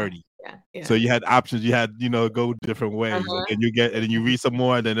page 30. Yeah. So you had options. You had, go different ways, and then you read some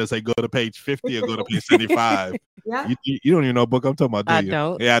more, and then they say go to page 50 or go to page 75. Yeah. You don't even know what book I'm talking about, do you? I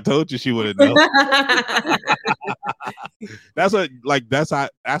don't. Yeah, I told you she wouldn't know. That's how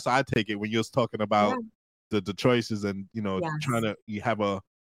I take it when you're talking about the choices and trying to you have a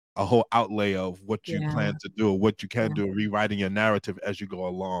whole outlay of what you plan to do or what you can do, rewriting your narrative as you go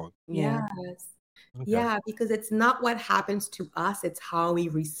along. Yes. Okay. Yeah, because it's not what happens to us, it's how we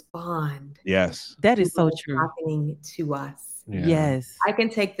respond. Yes. That is so true. Happening to us. Yeah. Yes. I can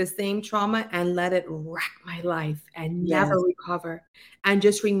take the same trauma and let it wreck my life and never recover and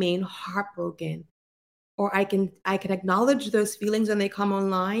just remain heartbroken. Or I can acknowledge those feelings when they come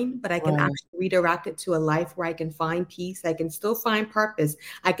online, but I can actually redirect it to a life where I can find peace. I can still find purpose.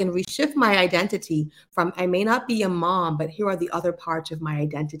 I can reshift my identity from I may not be a mom, but here are the other parts of my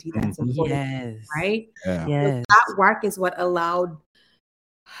identity that's important. Right? Yeah. Yes. So that work is what allowed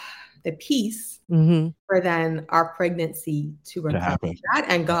the peace for then our pregnancy to happen. That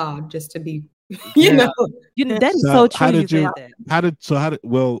and God, just to be, that is so true.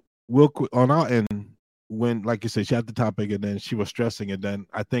 On our end, when, like you said, she had the topic and then she was stressing, and then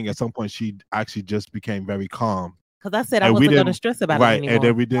I think at some point she actually just became very calm. Because I said I wasn't going to stress about it anymore. And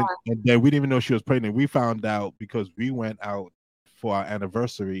then we didn't even know she was pregnant. We found out because we went out for our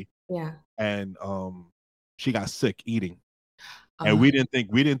anniversary. Yeah. And she got sick eating. And we didn't think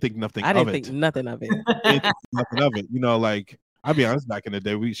nothing of it. I didn't think nothing of it. Nothing of it. Like, I'll be honest, back in the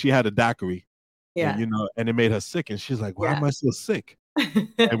day, she had a daiquiri. Yeah. And, and it made her sick. And she's like, why am I so sick?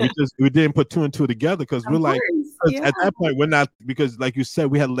 And we didn't put two and two together because we're like, at that point, we're not, because like you said,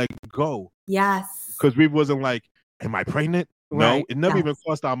 we had to let go. Yes. Because we wasn't like, am I pregnant? No, it never even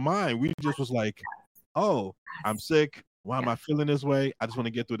crossed our mind. We just was like, oh, I'm sick. Why am I feeling this way? I just want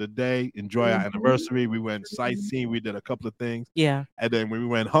to get through the day, enjoy our anniversary. We went sightseeing. We did a couple of things. Yeah. And then when we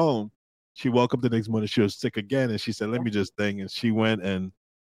went home, she woke up the next morning. She was sick again. And she said, let me just think. And she went and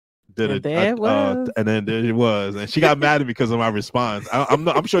did it. And then there it was. And she got mad at me because of my response.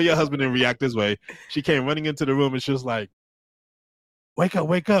 I'm sure your husband didn't react this way. She came running into the room and she was like, wake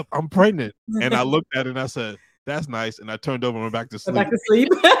up. I'm pregnant. And I looked at her and I said, that's nice. And I turned over and went back to sleep.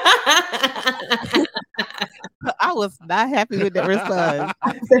 I was not happy with that response.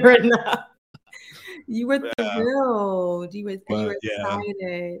 Fair enough. You were thrilled. You were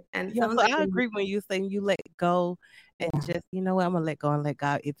excited. And so I agree when you say you let go and just, I'm going to let go and let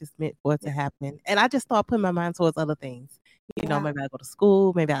God if it's meant for it to happen. And I just start putting my mind towards other things. Maybe I go to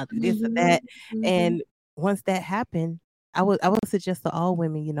school, maybe I'll do this or that. And once that happened, I would suggest to all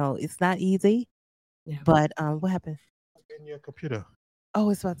women, it's not easy. Yeah. But what happened? In your computer. Oh,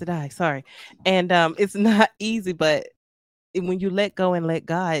 it's about to die. Sorry. And it's not easy, but when you let go and let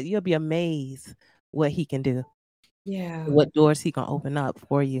God, you'll be amazed what he can do. Yeah. What doors he can open up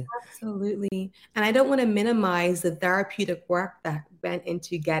for you. Absolutely. And I don't want to minimize the therapeutic work that went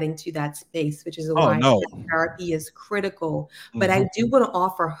into getting to that space, which is why therapy is critical. But I do want to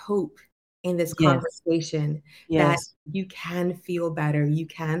offer hope in this conversation that you can feel better. You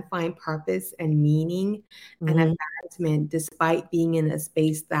can find purpose and meaning and advancement despite being in a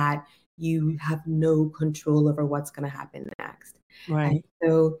space that you have no control over what's going to happen next. Right. And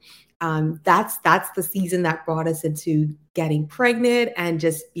so that's the season that brought us into getting pregnant and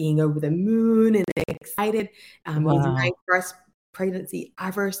just being over the moon and excited. It was my first pregnancy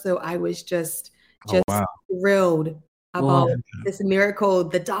ever. So I was just thrilled about this miracle.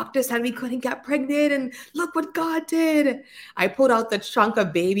 The doctor said we couldn't get pregnant, and look what God did. I pulled out the trunk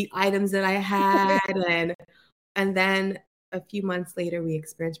of baby items that I had, and then a few months later, we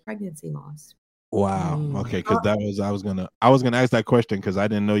experienced pregnancy loss. Wow. Okay, because I was gonna ask that question because I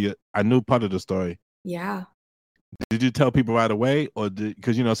didn't know I knew part of the story. Yeah. Did you tell people right away, or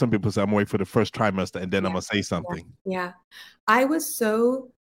because some people say I'm waiting for the first trimester and then I'm gonna say something? Yeah. I was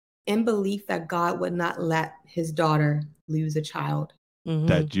so in belief that God would not let his daughter lose a child.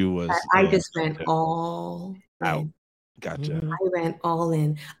 That you was. I just went all out. Gotcha. I went all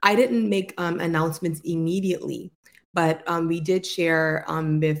in. I didn't make announcements immediately, but we did share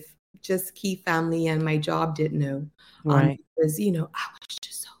with just key family and my job didn't know. Right. Because, I was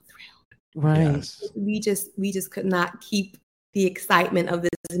just so thrilled. Right. Yes. We just could not keep the excitement of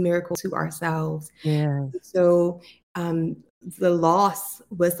this miracle to ourselves. Yeah. So the loss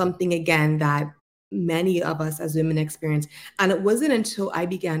was something, again, that many of us as women experience. And it wasn't until I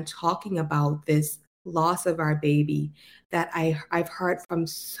began talking about this loss of our baby that I've heard from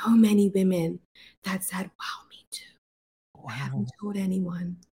so many women that said, wow, me too. I Wow. haven't told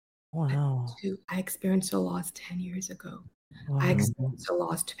anyone. Wow. I experienced a loss 10 years ago. I Wow. experienced a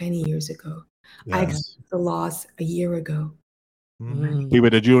loss 20 years ago. I Yes. experienced a loss a year ago. People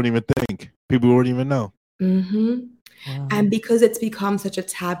that you don't even think. People who don't even know. Wow. And because it's become such a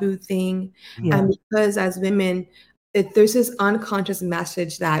taboo thing, Yeah. and because as women, there's this unconscious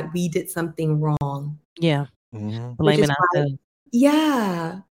message that we did something wrong. Yeah. Mhm. Blaming why- ourselves.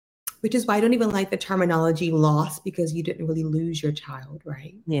 Yeah. Which is why I don't even like the terminology loss, because you didn't really lose your child,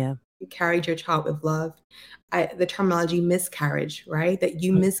 right? Yeah. You carried your child with love. The terminology miscarriage, right? That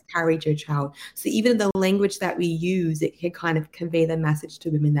you miscarried your child. So even the language that we use, it can kind of convey the message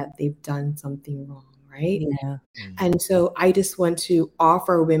to women that they've done something wrong, right? Yeah. And so I just want to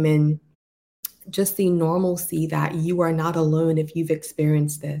offer women just the normalcy that you are not alone if you've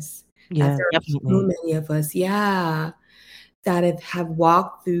experienced this. Yeah, That there are so definitely. many of us, that have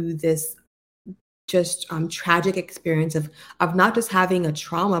walked through this just tragic experience of not just having a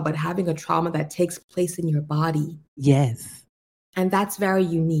trauma, but having a trauma that takes place in your body. Yes. And that's very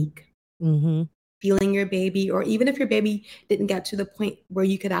unique. Mm-hmm. Feeling your baby, or even if your baby didn't get to the point where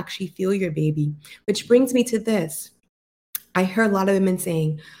you could actually feel your baby. Which brings me to this. I heard a lot of women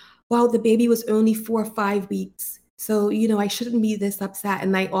saying, well, the baby was only 4 or 5 weeks. So, I shouldn't be this upset.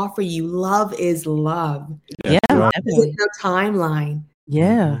 And I offer you, love is love. Yeah, right. definitely. There's no timeline.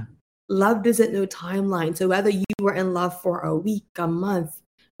 Yeah. Love doesn't know timeline. So whether you were in love for a week, a month,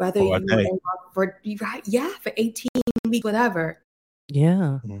 whether Or a you were day. in love for 18 weeks, whatever,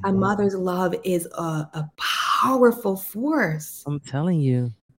 Yeah. a mother's love is a powerful force. I'm telling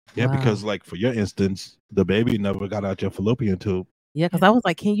you. Yeah, Wow. because like for your instance, the baby never got out your fallopian tube. Yeah, because I was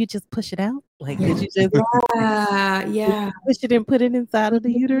like, can you just push it out? Like, could you just Yeah. push it and put it inside of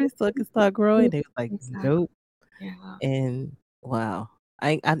the uterus so it can start growing? They was like, Exactly. nope. Yeah. And wow.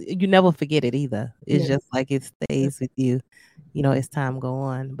 You never forget it either. It's No. just like it stays with you, as time go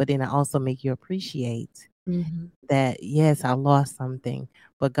on. But then it also make you appreciate that, yes, I lost something,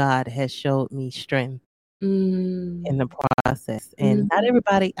 but God has showed me strength in the process. And not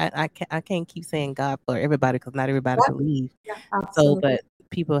everybody, I can't keep saying God for everybody, because not everybody believe. Yeah, So, absolutely. but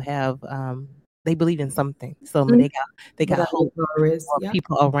people have, they believe in something. So Mhm. they got Whatever hope the power is. or Yeah.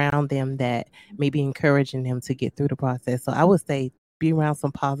 people around them that may be encouraging them to get through the process. So I would say be around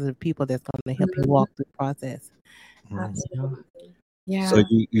some positive people that's going to help you walk through the process. Absolutely. Yeah. So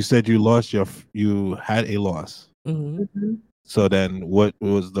you said you had a loss. Mm-hmm. So then what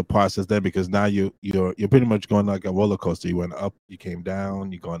was the process then? Because now you're pretty much going like a roller coaster. You went up, you came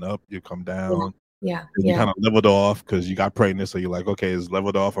down, you're going up, you come down. Yeah. And you kind of leveled off because you got pregnant. So you're like, okay, it's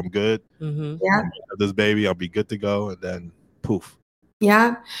leveled off. I'm good. Mm-hmm. Yeah. I'm gonna have this baby, I'll be good to go. And then poof.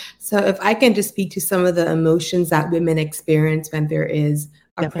 Yeah. So if I can just speak to some of the emotions that women experience when there is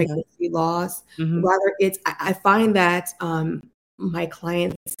a Definitely. pregnancy loss, Mhm. whether it's, I find that my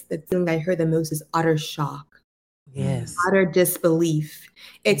clients, the thing I hear the most is utter shock, Yes. utter disbelief.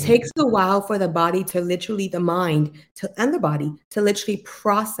 It takes a while for the body to literally, the mind and the body to literally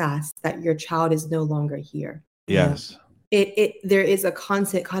process that your child is no longer here. Yes. There is a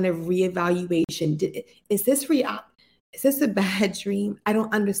constant kind of reevaluation. Is this real? Is this a bad dream? I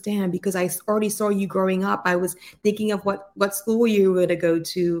don't understand, because I already saw you growing up. I was thinking of what school you were going to go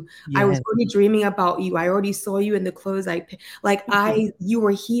to. I was Yes. already dreaming about you. I already saw you in the clothes you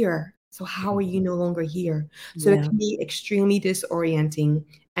were here. So how are you no longer here? So it Yeah. can be extremely disorienting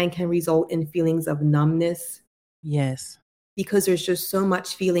and can result in feelings of numbness, Yes. because there's just so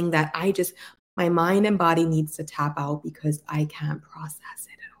much feeling that my mind and body needs to tap out, because I can't process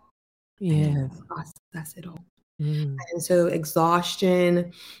it at all. Yes. Process it all. Mm. And so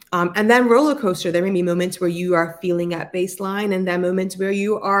exhaustion, and then roller coaster. There may be moments where you are feeling at baseline, and then moments where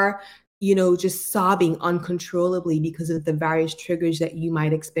you are, just sobbing uncontrollably because of the various triggers that you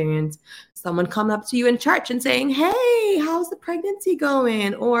might experience. Someone coming up to you in church and saying, "Hey, how's the pregnancy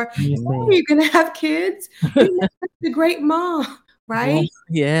going?" Or, "Oh, you're gonna have kids? You're a great mom," right?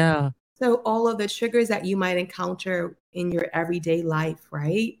 Yeah. So all of the triggers that you might encounter in your everyday life,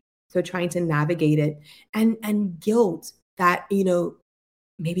 right? So trying to navigate it, and guilt that,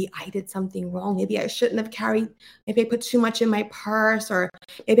 maybe I did something wrong. Maybe I shouldn't have carried, maybe I put too much in my purse, or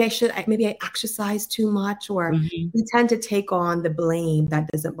maybe I exercised too much, or we tend to take on the blame that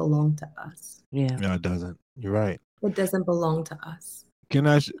doesn't belong to us. Yeah. No, it doesn't. You're right. It doesn't belong to us. Can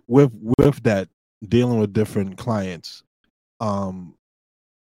I with that, dealing with different clients,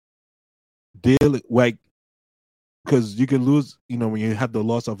 deal like, because you can lose, when you have the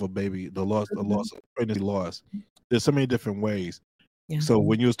loss of a baby, the loss of pregnancy loss, there's so many different ways. Yeah. So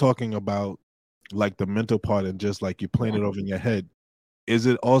when you was talking about like the mental part and just like you playing it over in your head, do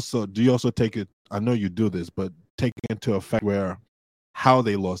you also take it, I know you do this, but take it into effect where how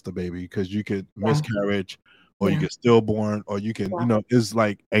they lost the baby, because you could miscarriage, or you get stillborn, or you can, it's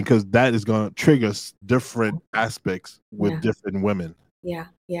like, and because that is going to trigger different aspects with different women. Yeah.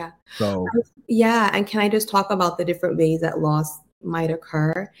 So and can I just talk about the different ways that loss might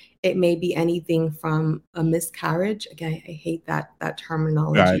occur? It may be anything from a miscarriage. Again, I hate that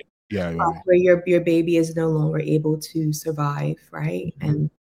terminology. Right. Yeah. Where your baby is no longer able to survive, right?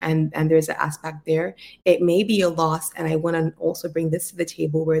 And there's an aspect there. It may be a loss, and I want to also bring this to the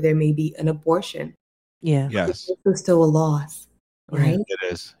table, where there may be an abortion. Yeah. Yes. It's still a loss, right?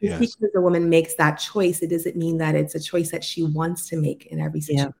 It is. Just because the woman makes that choice, it doesn't mean that it's a choice that she wants to make in every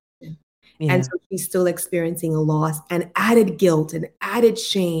situation. And so she's still experiencing a loss, and added guilt, and added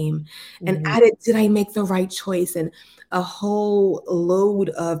shame, and added, did I make the right choice? And a whole load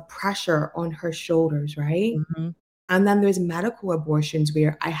of pressure on her shoulders, right? And then there's medical abortions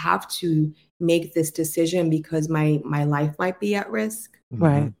where I have to make this decision because my life might be at risk.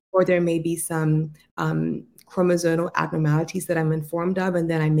 Right. Or there may be some chromosomal abnormalities that I'm informed of, and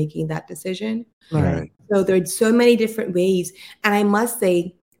then I'm making that decision. Right. So there's so many different ways. And I must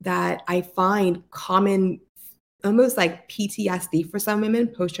say that I find common, almost like PTSD for some women,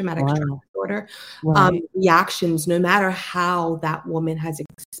 post-traumatic stress disorder, reactions, no matter how that woman has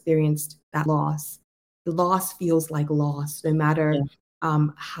experienced that loss. The loss feels like loss, no matter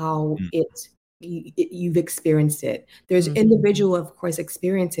how you've experienced it. There's individual, of course,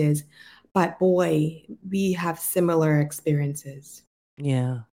 experiences, but boy, we have similar experiences.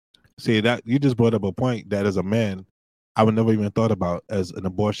 Yeah. See, that you just brought up a point that as a man, I would never even thought about as an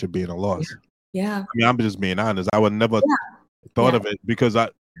abortion being a loss. Yeah. I mean, I'm just being honest. I would never thought of it, because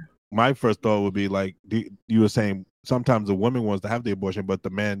my first thought would be like you were saying, sometimes the woman wants to have the abortion, but the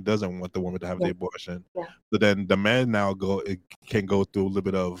man doesn't want the woman to have the abortion. So then the man now can go through a little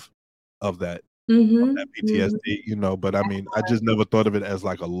bit of that, that PTSD, but I mean, I just never thought of it as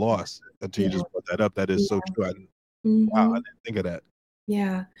like a loss until you just brought that up. That is so true. Wow, I didn't think of that.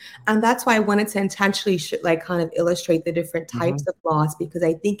 Yeah. And that's why I wanted to intentionally kind of illustrate the different types of loss, because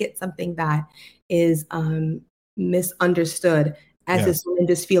I think it's something that is misunderstood as this woman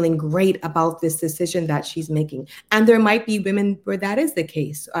just feeling great about this decision that she's making. And there might be women where that is the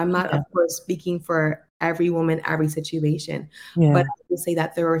case. I'm not, of course, speaking for every woman, every situation, but I will say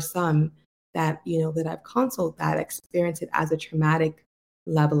that there are some that, that I've counseled that experience it as a traumatic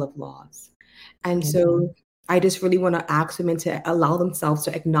level of loss. And so I just really want to ask women to allow themselves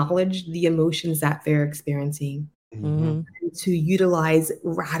to acknowledge the emotions that they're experiencing, and to utilize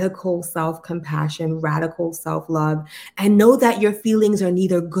radical self-compassion, radical self-love, and know that your feelings are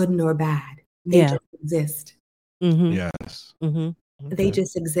neither good nor bad. They just exist. Yes. They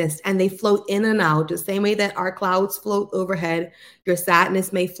just exist, and they float in and out the same way that our clouds float overhead. Your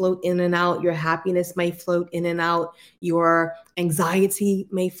sadness may float in and out. Your happiness may float in and out. Your anxiety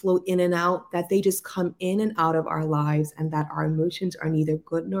may float in and out, that they just come in and out of our lives, and that our emotions are neither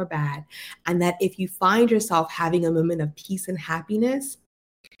good nor bad. And that if you find yourself having a moment of peace and happiness,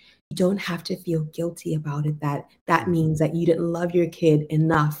 you don't have to feel guilty about it. That means that you didn't love your kid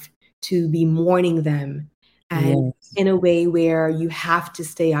enough to be mourning them, and in a way where you have to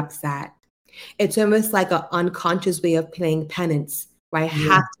stay upset. It's almost like an unconscious way of playing penance, where I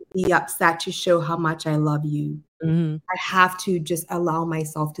have to be upset to show how much I love you. I have to just allow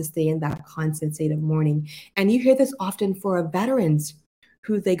myself to stay in that constant state of mourning. And you hear this often for veterans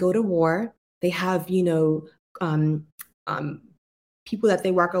who they go to war. They have, people that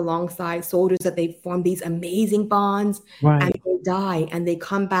they work alongside, soldiers that they form these amazing bonds, and they die, and they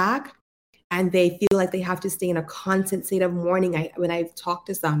come back, and they feel like they have to stay in a constant state of mourning. When I've talked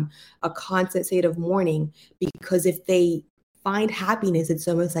to some, a constant state of mourning, because if they find happiness, it's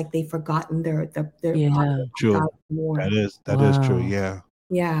almost like they've forgotten their True. That is true.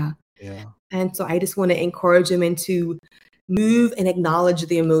 Yeah. And so I just want to encourage women to move and acknowledge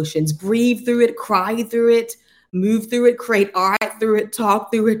the emotions, breathe through it, cry through it, move through it, create art through it,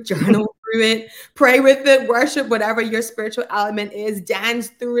 talk through it, journal through it, pray with it, worship, whatever your spiritual element is, dance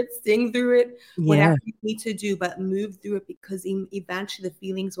through it, sing through it, whatever you need to do, but move through it, because eventually the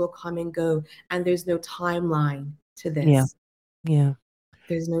feelings will come and go, and there's no timeline to this. Yeah.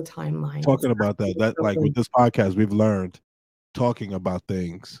 There's no timeline. Talking about that like with this podcast, we've learned talking about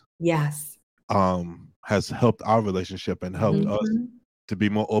things. Yes. Has helped our relationship and helped us to be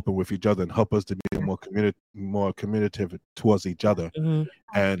more open with each other and help us to be more communicative towards each other.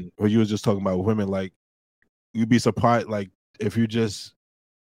 And what you were just talking about women, like you'd be surprised, like if you just,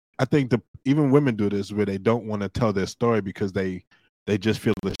 I think even women do this where they don't want to tell their story because they just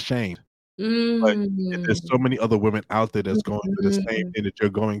feel ashamed. But there's so many other women out there that's going through the same thing that you're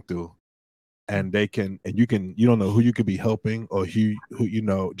going through, and you don't know who you could be helping, or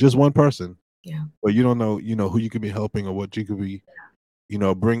who just one person. Yeah. But you don't know, who you could be helping or what you could be,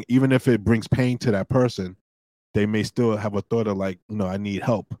 bring, even if it brings pain to that person, they may still have a thought of like, I need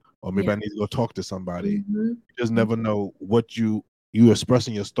help, or maybe I need to go talk to somebody. You just never know what you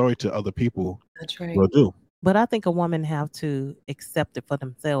expressing your story to other people. That's right. Will do. But I think a woman have to accept it for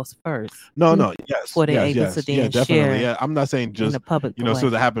themselves first. No, yes. Before they're able to then definitely. share Yeah, I'm not saying just, in the public as soon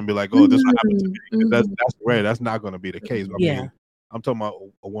as it happened, be like, oh, this what happened to me. That's rare. That's not going to be the case. I mean, I'm talking about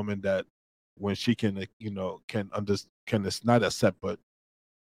a woman that when she can, can not accept, but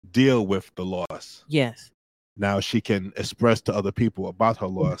deal with the loss. Yes. Now she can express to other people about her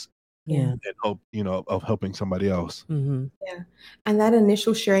loss. Yeah. And hope, of helping somebody else. Yeah. And that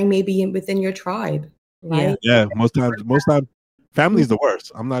initial sharing may be within your tribe, right? Yeah. Most times, family is the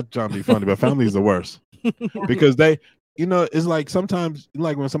worst. I'm not trying to be funny, but family is the worst because they, it's like sometimes,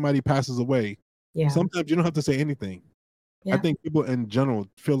 like when somebody passes away, sometimes you don't have to say anything. I think people in general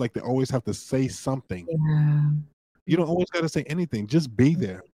feel like they always have to say something. You don't always got to say anything. Just be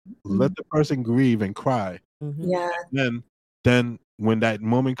there. Let the person grieve and cry. Yeah. And then when that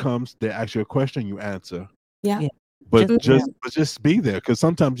moment comes, they ask you a question, you answer. Yeah. But just be there, because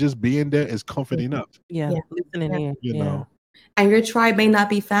sometimes just being there is comfort enough. Yeah. Listening in. And your tribe may not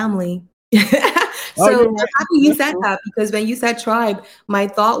be family. So you're right. happy you said that, because when you said tribe, my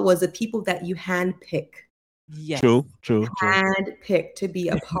thought was the people that you handpick. Yes. True. Handpick to be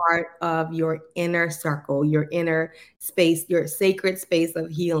a part of your inner circle, your inner space, your sacred space of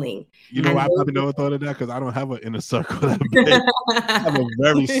healing. I probably never thought of that because I don't have an inner circle that big. I have a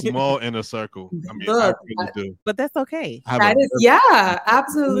very small inner circle. I mean, I really do. But that's okay.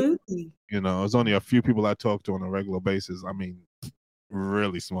 Absolutely. It's only a few people I talk to on a regular basis. I mean,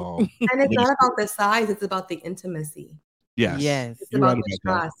 really small. And it's not about the size, it's about the intimacy. Yes. It's about the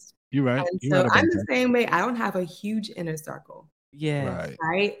trust. You're right. And so I'm the same way. I don't have a huge inner circle. Yeah.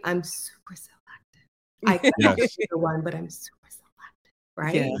 Right. I'm super selective. I could be the one, but I'm super selective.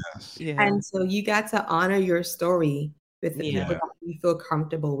 Right. Yes. Yeah. And so you got to honor your story with the people that you feel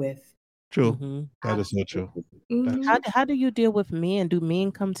comfortable with. True. That is so true. How do you deal with men? Do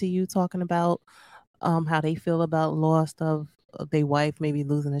men come to you talking about how they feel about loss of their wife, maybe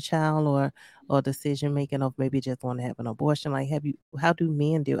losing a child, or decision making of maybe just want to have an abortion? Like, how do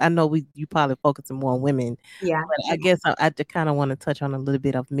men do? I know you probably focusing more on women. Yeah. But I guess I kind of want to touch on a little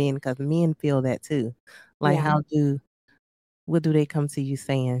bit of men, because men feel that too. Like, what do they come to you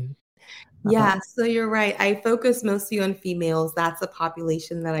saying? Yeah, so you're right. I focus mostly on females. That's a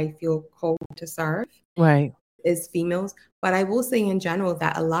population that I feel called to serve. Right. Is females. But I will say in general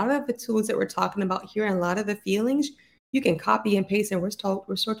that a lot of the tools that we're talking about here and a lot of the feelings, you can copy and paste, and we're still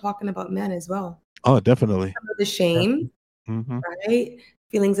talking about men as well. Oh, definitely. Some of the shame, right?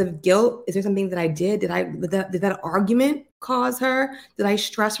 Feelings of guilt. Is there something that I did? Did that argument cause her? Did I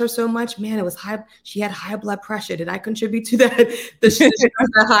stress her so much? Man, it was high. She had high blood pressure. Did I contribute to that?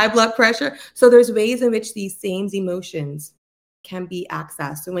 The high blood pressure. So there's ways in which these same emotions can be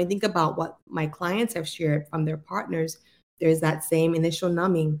accessed. So when I think about what my clients have shared from their partners, there's that same initial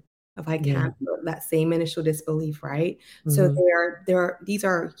numbing of I can't, that same initial disbelief, right? So these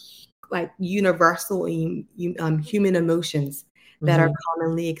are like universal human emotions that are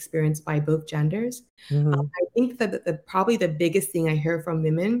commonly experienced by both genders. I think that probably the biggest thing I hear from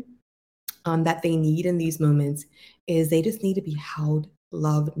women that they need in these moments is they just need to be held,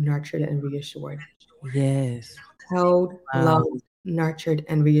 loved, nurtured, and reassured. Yes. Held, loved, nurtured,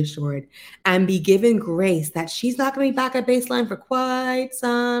 and reassured, and be given grace that she's not going to be back at baseline for quite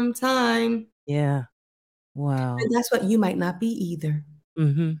some time. Yeah. Wow. And that's what you might not be either.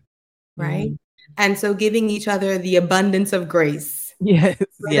 Right? Mm-hmm. And so giving each other the abundance of grace. Yes.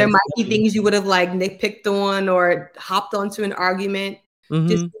 There might be things you would have like nitpicked on or hopped onto an argument. Just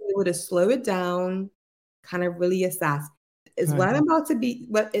being able to slow it down, kind of really assess. Is what I'm about to be,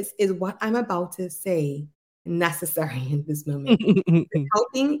 what I'm about to say necessary in this moment? Is it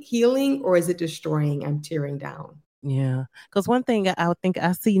helping, healing, or is it destroying and tearing down? Yeah, because one thing I think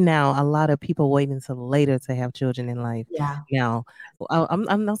I see now, a lot of people waiting until later to have children in life. Yeah. Now,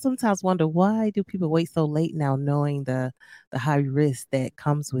 I sometimes wonder, why do people wait so late now, knowing the high risk that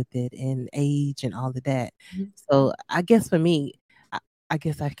comes with it and age and all of that. Mhm. So I guess for me, I, I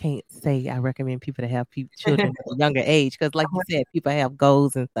guess I can't say I recommend people to have children at a younger age, because like you said, people have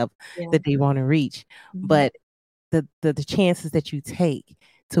goals and stuff Yeah. that they want to reach. Mhm. But the chances that you take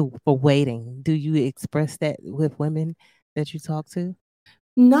for waiting, do you express that with women that you talk to?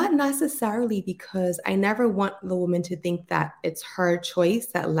 Not necessarily, because I never want the woman to think that it's her choice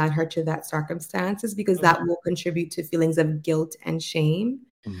that led her to that circumstances, because Mhm. that will contribute to feelings of guilt and shame.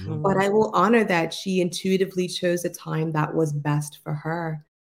 But I will honor that she intuitively chose a time that was best for her.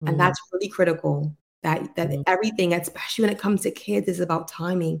 And that's really critical. That Mhm. everything, especially when it comes to kids, is about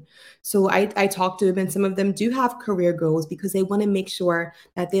timing. So I talk to them, and some of them do have career goals because they want to make sure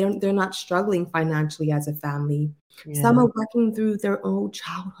that they're not struggling financially as a family. Some Yeah. are working through their own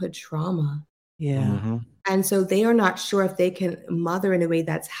childhood trauma. Yeah. And so they are not sure if they can mother in a way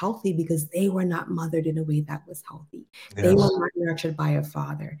that's healthy because they were not mothered in a way that was healthy. They were Yes. not nurtured by a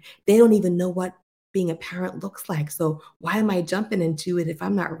father. They don't even know what being a parent looks like. So why am I jumping into it if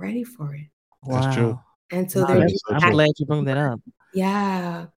I'm not ready for it? That's true. Wow. And so Wow, they're That just is so I'm true. glad you bring that up.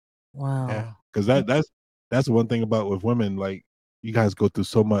 yeah. Wow. Yeah, because that's one thing about with women. Like, you guys go through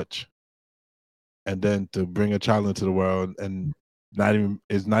so much, and then to bring a child into the world, and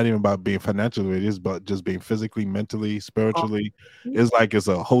it's not even about being financially. It is about just being physically, mentally, spiritually. It's like it's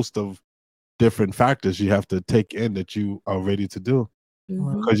a host of different factors you have to take in that you are ready to do.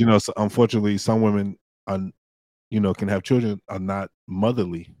 Mhm. Because unfortunately, some women are, can have children are not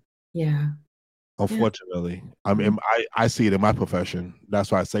motherly. Yeah. Unfortunately, I mean, I see it in my profession.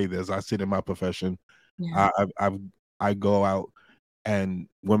 That's why I say this. I see it in my profession. Yeah. I go out, and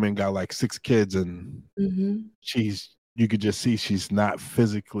women got like 6 kids, and Mhm. you could just see she's not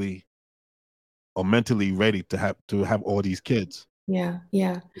physically or mentally ready to have all these kids. Yeah.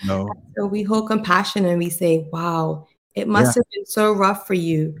 Yeah. You know? So we hold compassion and we say, wow, it Yeah. must have been so rough for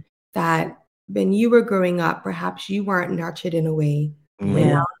you that when you were growing up, perhaps you weren't nurtured in a way, but Mhm.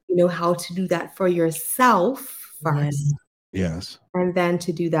 Yeah. now you know how to do that for yourself Yeah. first, Yes. and then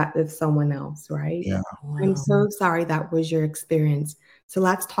to do that with someone else, right? Yeah. I'm Wow. so sorry that was your experience. So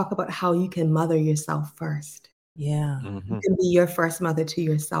let's talk about how you can mother yourself first. Yeah. You Mhm. can be your first mother to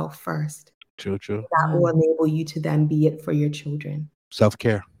yourself first. True. That will enable you to then be it for your children.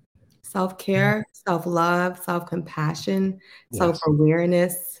 Self-care. Self-care, self-love, self-compassion, Yes.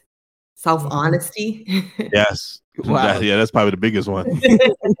 self-awareness, Yeah. self-honesty. Yes. Wow. That's probably the biggest one.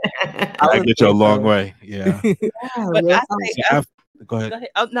 I That would gets you a say long so. way. Yeah. Yeah, But real I self say See, go ahead. go ahead.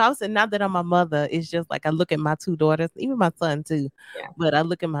 Oh, no, I said now that I'm a mother, it's just like I look at my 2 daughters, even my son too. Yeah. But I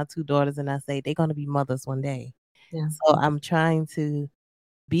look at my 2 daughters and I say they're gonna be mothers one day. Yeah. So I'm trying to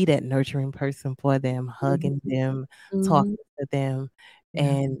be that nurturing person for them, hugging Mhm. them, Mhm. talking to them,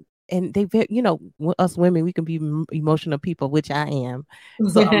 Yeah. and they very, us women, we can be emotional people, which I am.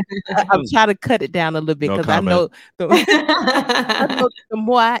 So I'm trying to cut it down a little bit No because I comment. know the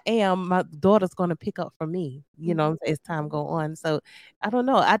more I am, my daughter's gonna pick up for me, as time go on. So I don't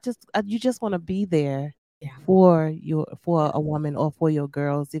know. You just want to be there Yeah. for a woman or for your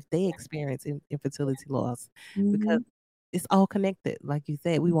girls if they experience infertility loss, because Mhm. it's all connected. Like you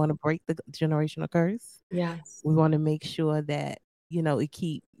said, we want to break the generational curse. Yes. We want to make sure that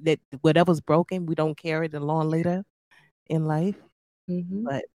that whatever's broken, we don't carry it along later in life. Mhm.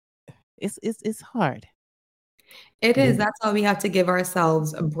 But it's hard. It Yeah. is. That's why we have to give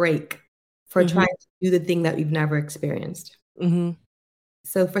ourselves a break for Mhm. trying to do the thing that we've never experienced. Mhm.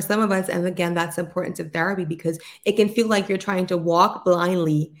 So for some of us, and again, that's important to therapy because it can feel like you're trying to walk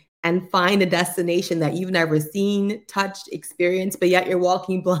blindly and find a destination that you've never seen, touched, experienced, but yet you're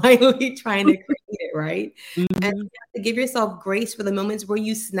walking blindly trying to create it, right? And Mhm. you have to give yourself grace for the moments where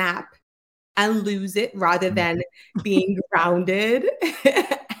you snap and lose it rather than being grounded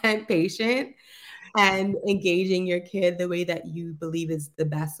and patient and engaging your kid the way that you believe is the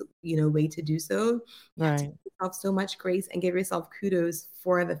best, way to do so. You have to Right. give yourself so much grace and give yourself kudos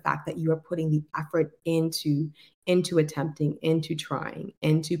for the fact that you are putting the effort into attempting, into trying,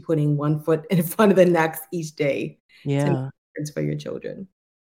 into putting one foot in front of the next each day to make Yeah. a difference for your children.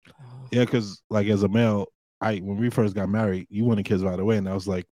 Yeah, because like as a male, when we first got married, you wanted kids right away, and I was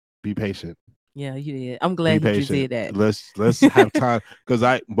like, be patient. Yeah, you did. I'm Be glad that you patient. did that. Let's have time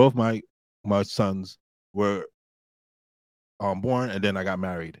because both my sons were born, and then I got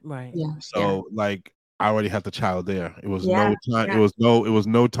married. Right. Yeah, yeah. So like I already had the child there. It was Yeah, no time. yeah. It was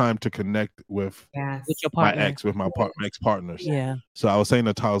no time to connect with Yes. With your my partner. ex, with my ex partners. Yeah. So I was saying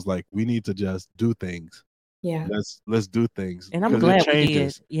to Tyler, like, we need to just do things. Yeah. Let's do things. And I'm 'Cause glad it we did.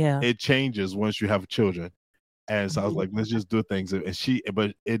 changes. Yeah. It changes once you have children. And so I was Mhm. like, let's just do things.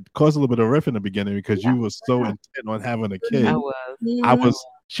 But it caused a little bit of riff in the beginning because you was so intent on having a kid. I Mhm. was.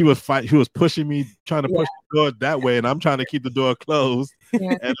 She was pushing me, trying to Yeah. push the door that way, and I'm trying to keep the door closed.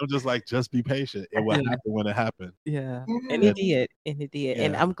 Yeah. And I'm just like, just be patient. It will Yeah. happen when it happened. Yeah. Yeah. And it did. And it did.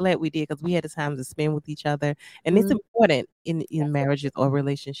 And Yeah. I'm glad we did because we had the time to spend with each other. And it's Mhm. important in marriages or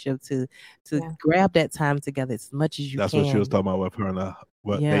relationship to Yeah. grab that time together as much as you That's can. what she was talking about with her and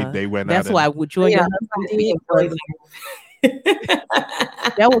what Yeah. they went That's out why and with you and Yeah, your that's husband something we was enjoyed.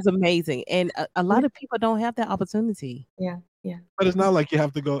 that was amazing. And a lot of people don't have that opportunity. Yeah. Yeah. but it's not like you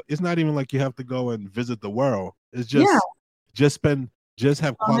have to go. It's not even like you have to go and visit the world. It's Yeah. just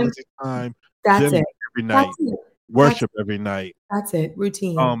have quality time, That's dinner it. every night, That's it. worship every night. That's it.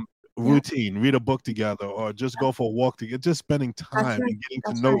 Routine. Routine, read a book together, or just go for a walk together, just spending time right. and getting to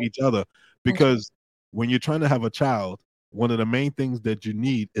That's know right. each other. Because when you're trying to have a child, one of the main things that you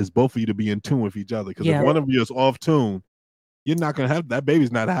need is both of you to be in tune with each other. Because Yeah. if one of you is off tune, you're not gonna have that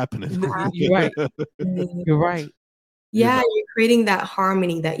baby's not happening. You're right. Mhm. You're right. Yeah, know. you're creating that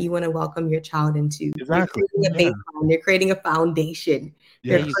harmony that you want to welcome your child into. Exactly. You're creating a baseline. You're creating a foundation.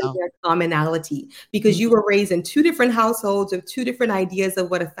 You're Yes. you creating go. a commonality because you were raised in two different households with two different ideas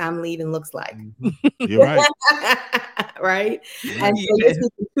of what a family even looks like. Mhm. You're right. Right? You're And right. so you're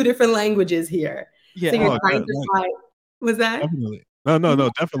speaking two different languages here. Yeah. So you're Oh, trying yeah, to like, find, was that? definitely. No,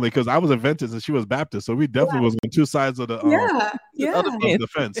 definitely. Because I was Adventist and she was Baptist, so we definitely was on two sides of the Yeah, Other of the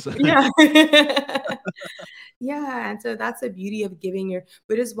fence. yeah. Yeah, and so that's the beauty of giving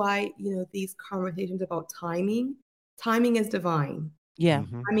but is why, these conversations about timing is divine. Yeah.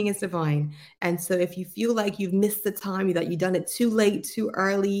 Mhm. Timing is divine. And so if you feel like you've missed the time, that you've done it too late, too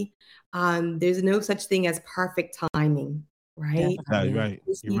early, there's no such thing as perfect timing, right? Yeah, Definitely. you're right.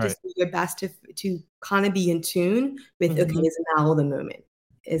 You You're right. just do your best to kind of be in tune with, okay, Mhm. is now the moment.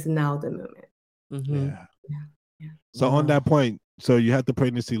 Is now the moment. Mhm. Yeah. Yeah. So on Yeah. that point, so you had the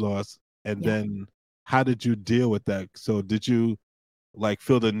pregnancy loss, and Yeah. then how did you deal with that? So did you like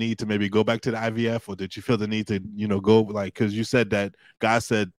feel the need to maybe go back to the IVF, or did you feel the need to, go like, because you said that God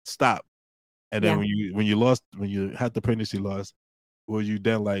said stop, and then Yeah. when you had the pregnancy loss, were you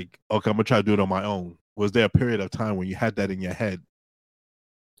then like, okay, I'm gonna try to do it on my own? Was there a period of time when you had that in your head?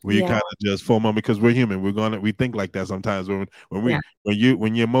 Where you Yeah. kind of just for a moment, because we're human, we think like that sometimes. Yeah.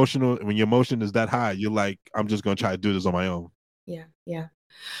 When your emotion is that high, you're like, I'm just gonna try to do this on my own. Yeah. Yeah.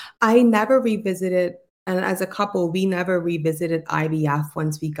 I never revisited, and as a couple, we never revisited IVF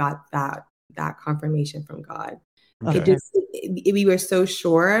once we got that confirmation from God. It Okay, just we were so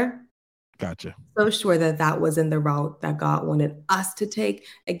sure gotcha. that that wasn't the route that God wanted us to take.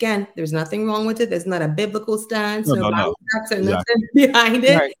 Again, there's nothing wrong with it. There's not a biblical stance, No, no no, no. steps or Exactly. nothing behind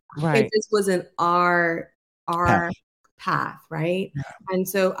it. Right. It Right. just wasn't our Path. path, right? Yeah. And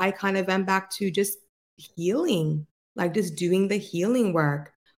so I kind of went back to just healing, like just doing the healing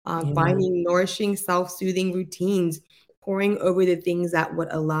work, Yeah. finding nourishing, self-soothing routines, pouring over the things that would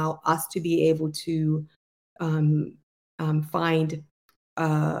allow us to be able to um, find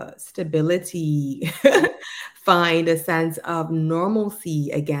stability, find a sense of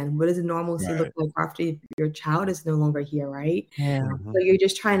normalcy again. What does normalcy look Right. like after your child is no longer here, right? Yeah. Mhm. So you're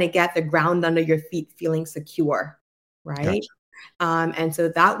just trying to get the ground under your feet feeling secure, right? Gotcha. And so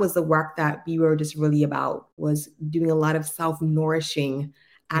that was the work that we were just really about, was doing a lot of self-nourishing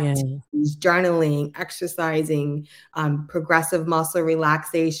Yeah. activities, journaling, exercising, progressive muscle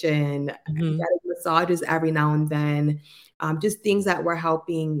relaxation, Mhm. getting massages every now and then, just things that were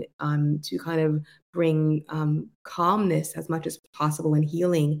helping to kind of bring calmness as much as possible and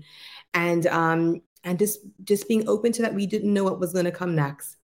healing, and just being open to that. We didn't know what was going to come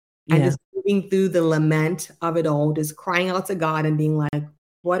next. And Yeah. just moving through the lament of it all, just crying out to God and being like,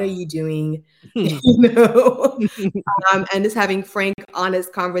 "What are you doing?" You know? And just having frank,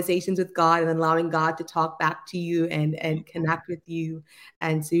 honest conversations with God and allowing God to talk back to you and connect with you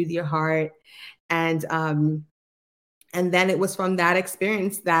and soothe your heart. And then it was from that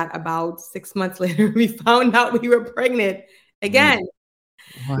experience that about 6 months later, we found out we were pregnant again.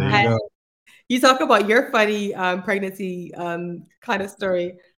 There you Wow. go. You talk about your funny pregnancy kind of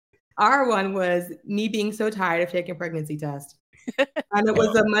story. Our one was me being so tired of taking pregnancy tests. And it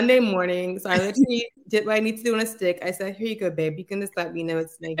was a Monday morning. So I literally did what I need to do on a stick. I said, "Here you go, babe. You can just let me know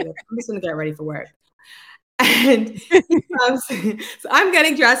it's negative. I'm just going to get ready for work." And he comes, so I'm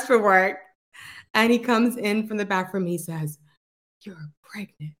getting dressed for work. And he comes in from the back room. He says, "You're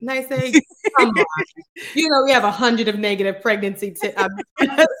pregnant. And I say, come on. You know, we have 100 of negative pregnancy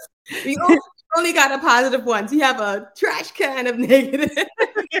we only got a positive one. So you have a trash can of negative.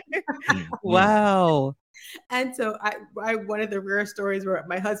 Wow. And so I one of the rare stories where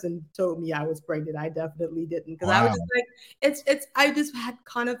my husband told me I was pregnant. I definitely didn't, because I was just like, it's I just had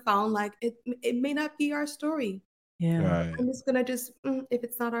kind of found like it may not be our story. Yeah. Right. I'm just gonna just if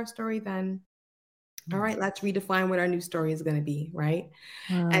it's not our story, then all right, let's redefine what our new story is going to be, right?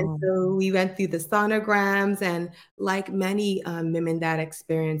 And Wow. so we went through the sonograms, and like many women that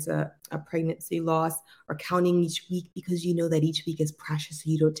experience a pregnancy loss, are counting each week, because you know that each week is precious,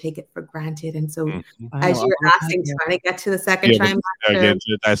 so you don't take it for granted. And so as you're asking, trying to get to the second trimester, get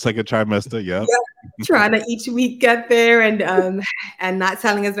to that second trimester, trying to each week get there, and not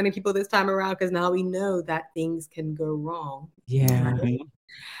telling as many people this time around, because now we know that things can go wrong. Yeah. Right?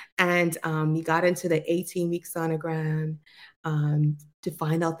 And we got into the 18-week sonogram to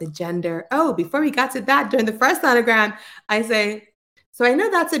find out the gender. Oh, before we got to that, during the first sonogram, I say, so I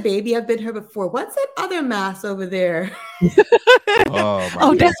know that's a baby. I've been here before. What's that other mass over there?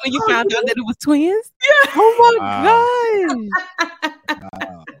 Oh, that's when you found out that it was twins? Yeah. Oh my gosh.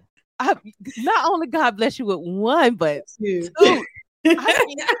 Wow. Not only God bless you with one, but two. I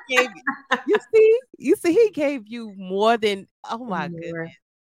mean, he gave you see, he gave you more than, oh my goodness.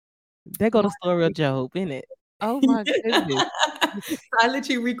 There go the story of Job, isn't it? Oh my goodness. I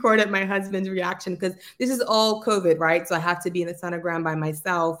literally recorded my husband's reaction, because this is all COVID, right? So I have to be in the sonogram by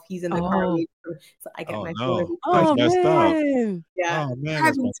myself. He's in the car. So I get my phone. That's messed up. Yeah. Oh man.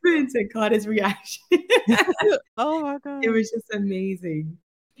 Having twins, and caught his reaction. Oh my God. It was just amazing.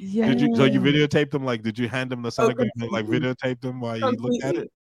 Yeah. So you videotaped them? Like, did you hand them the sonogram and like videotape them while you looked at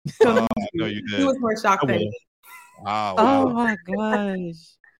it? I know you did. He was more shocked than me. Wow. Oh my gosh.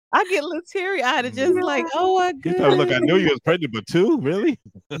 I get a little teary eyed and just like, oh my goodness. Look, I knew you was pregnant, but two? Really?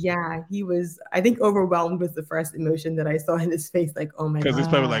 Yeah, he was, I think, overwhelmed was the first emotion that I saw in his face. Like, oh my God. Because he's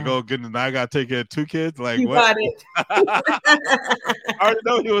probably like, oh goodness, now I gotta take care of two kids. Like, you what? Got it. I already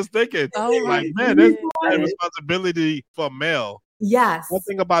know he was thinking. Oh like, man, there's a responsibility for a male. Yes. One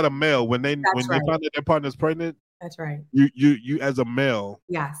thing about a male, when they find that their partner's pregnant, that's right. You as a male,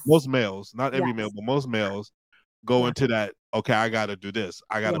 most males, not every male, but most males go into that, okay, I gotta do this,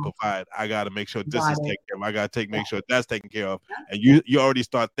 I gotta provide, I gotta make sure this is taken care of, I gotta make sure that's taken care of. And you already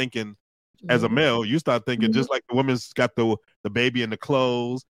start thinking, as a male, you start thinking just like the woman's got the baby and the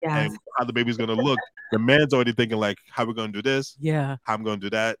clothes and how the baby's gonna look. The man's already thinking like, how we're gonna do this, how I'm gonna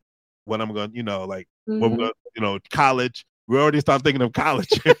do that, when I'm gonna, like when we're gonna, college. We already start thinking of college.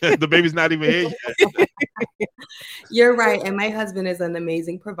 The baby's not even here yet. You're right. And my husband is an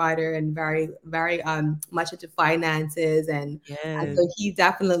amazing provider and very, very much into finances. And so he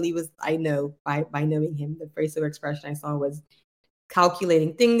definitely was, I know, by knowing him, the facial expression I saw was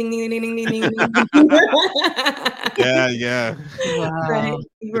calculating. Ding, ding, ding, ding, ding, ding, ding. Yeah. Wow. Right?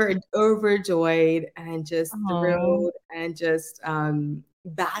 We were overjoyed and just thrilled and just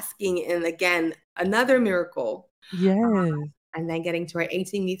basking in, again, another miracle. Yes. And then getting to our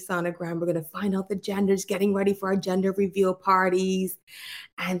 18-week sonogram, we're going to find out the genders, getting ready for our gender reveal parties.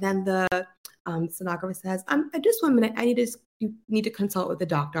 And then the sonographer says, just 1 minute, you need to consult with the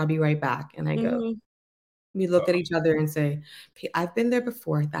doctor. I'll be right back. And I go, we look at each other and say, okay, I've been there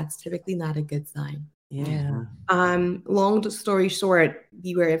before. That's typically not a good sign. Yeah. Long story short,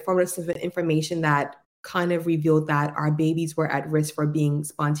 we were informed of some information that kind of revealed that our babies were at risk for being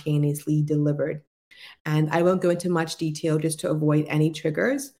spontaneously delivered. And I won't go into much detail just to avoid any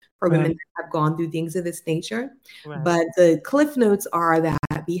triggers for women that have gone through things of this nature. But the cliff notes are that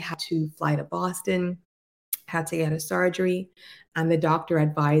we had to fly to Boston, had to get a surgery, and the doctor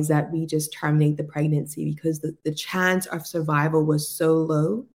advised that we just terminate the pregnancy because the chance of survival was so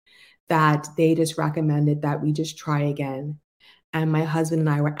low that they just recommended that we just try again. And my husband and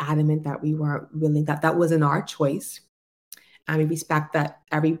I were adamant that we weren't willing, that wasn't our choice. And we respect that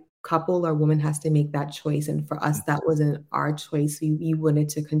every couple or woman has to make that choice. And for us, that wasn't our choice. We wanted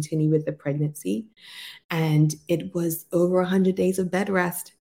to continue with the pregnancy. And it was over 100 days of bed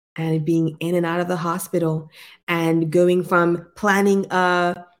rest and being in and out of the hospital and going from planning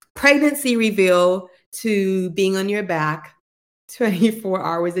a pregnancy reveal to being on your back 24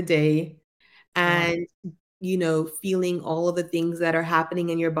 hours a day and feeling all of the things that are happening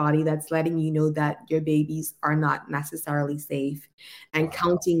in your body that's letting you know that your babies are not necessarily safe, and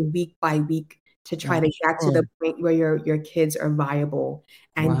counting week by week to try to get to the point where your kids are viable,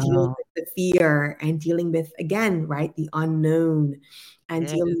 and dealing with the fear and dealing with, again, right, the unknown, and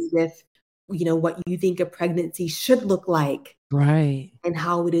dealing with, what you think a pregnancy should look like, right, and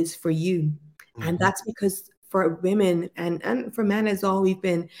how it is for you. And that's because for women and for men as well, we've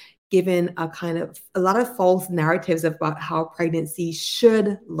been given a lot of false narratives about how pregnancy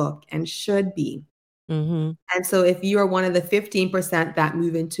should look and should be. Mm-hmm. And so if you are one of the 15% that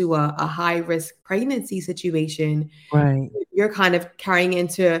move into a high risk pregnancy situation, Right. you're kind of carrying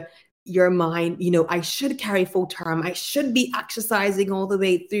into your mind, I should carry full term. I should be exercising all the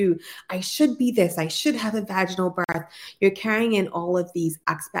way through. I should be this. I should have a vaginal birth. You're carrying in all of these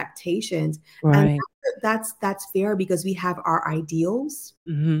expectations. And Right. that's fair because we have our ideals.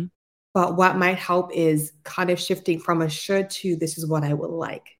 Mm-hmm. But what might help is kind of shifting from a should to this is what I would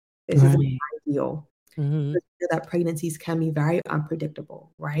like. This is my Right. ideal. Mm-hmm. That pregnancies can be very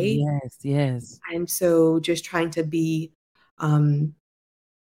unpredictable, right? Yes, yes. And so just trying to be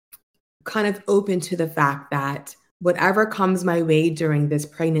kind of open to the fact that whatever comes my way during this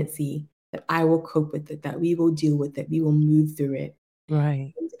pregnancy, that I will cope with it, that we will deal with it, we will move through it.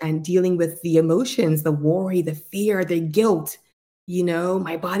 Right. And dealing with the emotions, the worry, the fear, the guilt,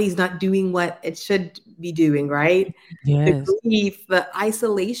 my body's not doing what it should be doing, right? Yes. The grief, the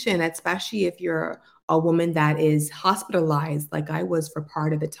isolation, especially if you're a woman that is hospitalized, like I was for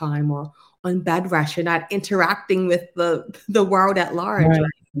part of the time, or on bed rest, you're not interacting with the world at large. Right. Right?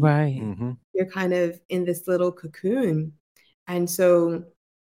 Right. Mm-hmm. You're kind of in this little cocoon. And so,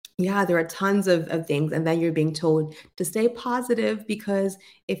 yeah, there are tons of things. And then you're being told to stay positive because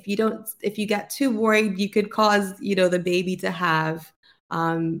if you get too worried, you could cause, the baby to have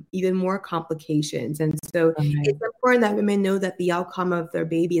even more complications. And so it's important that women know that the outcome of their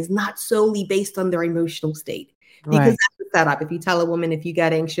baby is not solely based on their emotional state. Because Right. that's the setup. If you tell a woman, if you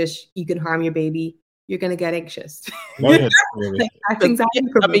get anxious, you can harm your baby, you're going to get anxious. Oh, yeah, definitely. That's anxiety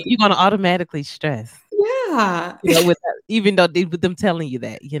I mean, you're gonna automatically stress. Yeah. Even though with them telling you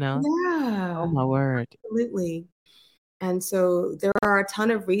that, Yeah. Oh my word. Absolutely. And so there are a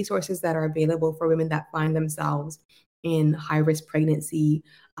ton of resources that are available for women that find themselves in high-risk pregnancy.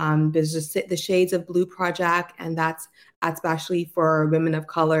 There's just the Shades of Blue project, and that's especially for women of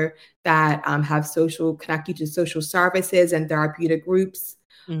color that have connect you to social services and therapeutic groups.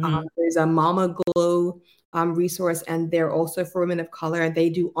 Mhm. There's a Mama Glow resource, and they're also for women of color. They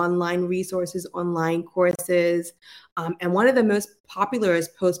do online resources, online courses. And one of the most popular is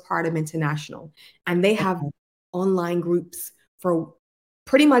Postpartum International. And they have online groups for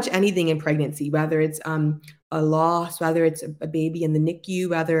pretty much anything in pregnancy, whether it's a loss, whether it's a baby in the NICU,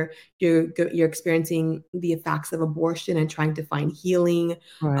 whether you're experiencing the effects of abortion and trying to find healing.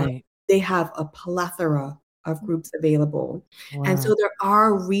 Right. They have a plethora of groups available. And Wow. so there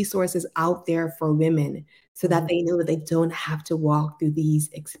are resources out there for women so that Mhm. they know that they don't have to walk through these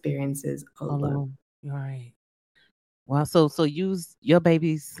experiences alone. Alone. Right. Wow. So use your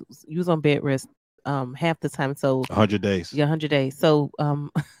babies use on bed rest half the time. So 100 days. 100 days. So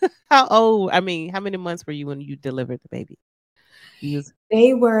how many months were you when you delivered the baby?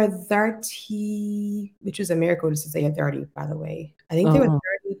 They were 30, which was a miracle just to say 30, by the way. I think they were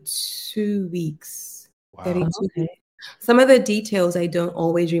 32 weeks. Wow. 32 Okay. weeks. Some of the details I don't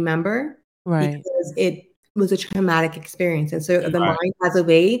always remember Right. because it was a traumatic experience. And so the Right. mind has a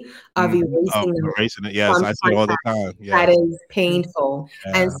way of Mhm. erasing them Erasing it. Yes, from I see it all the context time. that Yes. is painful.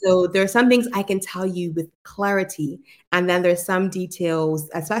 Yeah. And so there are some things I can tell you with clarity. And then there's some details,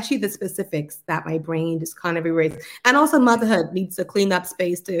 especially the specifics, that my brain just kind of erased. And also motherhood needs to clean up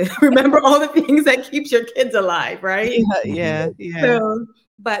space to remember all the things that keeps your kids alive, right? Yeah. So,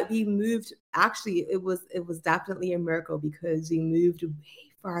 but we moved, actually, it was definitely a miracle because we moved way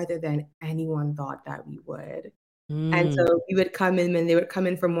farther than anyone thought that we would. And so we would come in, and they would come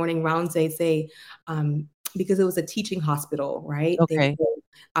in for morning rounds. They'd say, because it was a teaching hospital, right? They would Okay. say,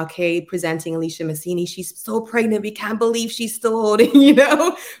 okay, presenting Alisha Mecene. She's so pregnant. We can't believe she's still holding, We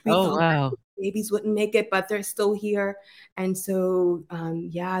Oh, thought wow. babies wouldn't make it, but they're still here. And so,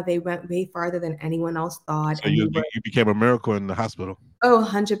 they went way farther than anyone else thought. So And you became a miracle in the hospital.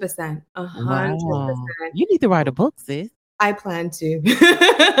 100%, 100%. Wow. You need to write a book, sis. I plan to.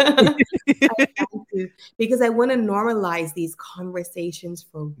 I plan to, because I want to normalize these conversations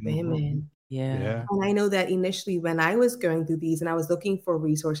for women. Yeah. And I know that initially when I was going through these and I was looking for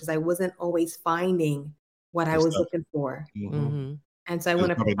resources, I wasn't always finding what I Good was stuff. looking for. Mhm. And so I There's want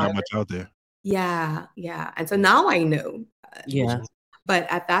to probably not much out there. Yeah. And so now I know. Yeah. But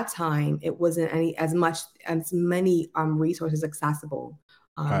at that time, it wasn't as many resources accessible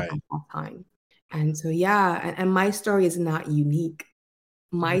Right. at that time. And so, and my story is not unique.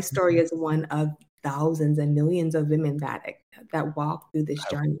 My story is one of thousands and millions of women that walk through this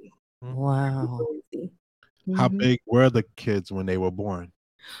journey. Wow. How big were the kids when they were born?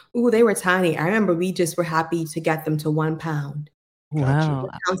 Ooh, they were tiny. I remember we just were happy to get them to 1 pound. Gotcha. Wow.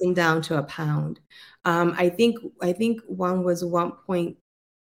 counting down to a pound. I think one was 1.3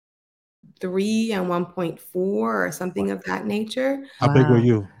 and 1.4 or something of that nature. How big were Wow.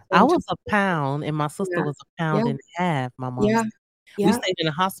 you? I was a pound, and my sister Yeah. was a pound Yeah. and a half. My mom Yeah. said. We Yeah. stayed in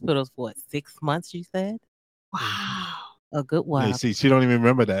the hospital for what, 6 months, you said? Wow. A good Yeah, while. see, she don't even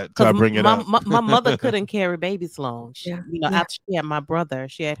remember that till I Because bring it up. my mother couldn't carry babies long. She, Yeah. you know, Yeah. after she had my brother,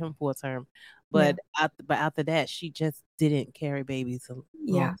 she had him for a term. Yeah. But after that, she just didn't carry babies a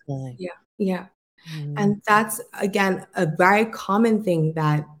Yeah. long time. Yeah. Yeah. Mm. And that's, again, a very common thing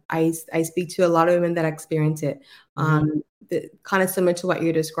that I speak to a lot of women that experience it. Kind of similar to what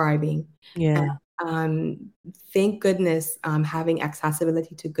you're describing. Yeah. Thank goodness having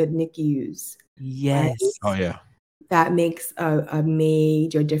accessibility to good NICUs. Right? Yes. Oh yeah. That makes a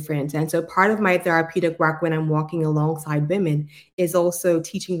major difference. And so part of my therapeutic work when I'm walking alongside women is also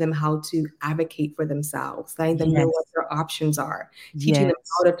teaching them how to advocate for themselves, letting them know what Yes. their options are, teaching them Yes.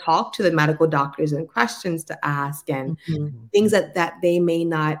 how to talk to the medical doctors and questions to ask and things that they may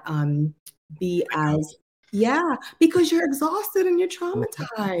not be as, because you're exhausted and you're Like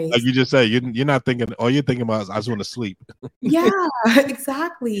traumatized. you just said, you're not thinking. All you're thinking about is I just want to sleep. Yeah,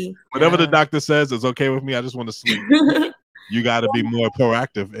 exactly. Whatever the Yeah. doctor says is okay with me. I just want to sleep. You got to be more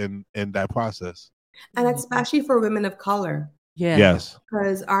proactive in that process. And especially for women of color. Yeah. Yes.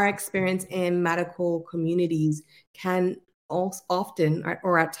 Because our experience in medical communities can also often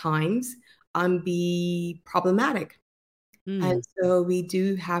or at times be problematic. And so we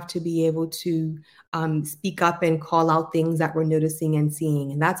do have to be able to speak up and call out things that we're noticing and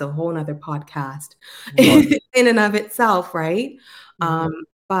seeing. And that's a whole nother podcast in and of itself, right?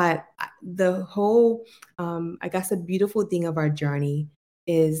 But the whole, I guess, the beautiful thing of our journey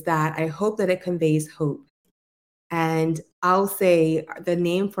is that I hope that it conveys hope. And I'll say the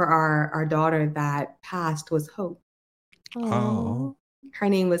name for our daughter that passed was Hope. Oh. Her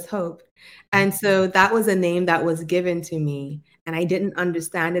name was Hope. And so that was a name that was given to me. And I didn't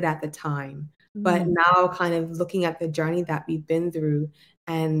understand it at the time. But now, kind of looking at the journey that we've been through,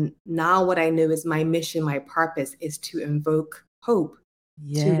 and now what I know is my mission, my purpose is to invoke hope.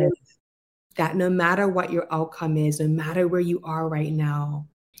 Yes. That no matter what your outcome is, no matter where you are right now.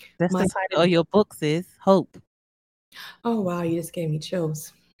 That's the title of your book, sis. Hope. Oh, wow. You just gave me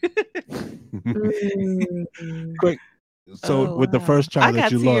chills. Quick. So with the first child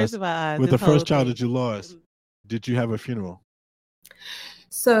that you lost, did you have a funeral?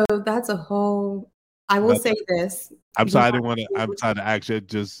 So that's a whole. I will say this. I'm sorry, I'm trying to ask you.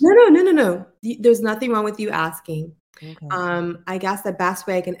 Just no. There's nothing wrong with you asking. Okay. I guess the best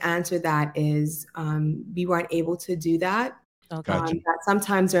way I can answer that is we weren't able to do that. Okay. That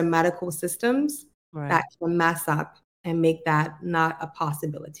sometimes there are medical systems that can mess up and make that not a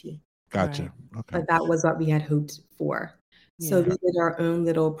possibility. Gotcha. Right. Okay. But that was what we had hoped for. So Yeah. we did our own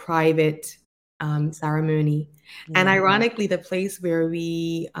little private ceremony. And Yeah. ironically, the place where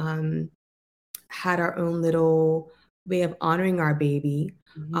we had our own little way of honoring our baby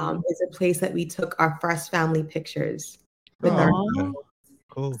is a place that we took our first family pictures with our okay.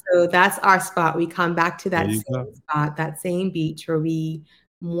 Cool. So that's our spot. We come back to that There you same go. spot, that same beach where we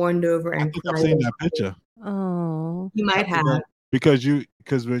mourned over I and think I've cried seen over. that picture. Oh. You might have. Because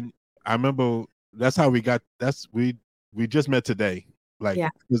when I remember that's how we just met today. Like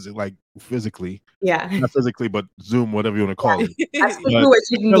physically. Yeah. Not physically, but Zoom, whatever you want to call it. That's what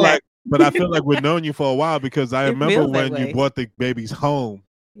you can get. But I feel like we've known you for a while because I remember feels that when you way. brought the babies home.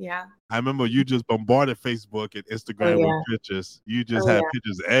 Yeah. I remember you just bombarded Facebook and Instagram with pictures. You just had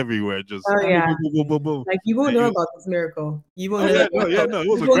pictures everywhere. Just boom, boom, boom, boom. Like you will know about this miracle. You will know. It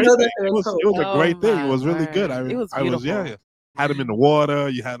was a great thing. It was a great thing. It was really good. It was beautiful. Had them in the water.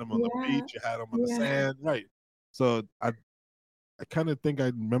 You had them on the beach. You had them on the sand. Right. So I kind of think I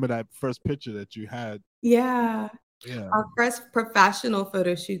remember that first picture that you had. Yeah. Yeah. Our first professional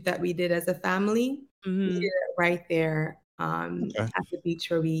photo shoot that we did as a family, we did it right there at the beach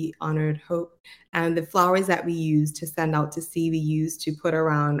where we honored Hope. And the flowers that we used to send out to sea, we used to put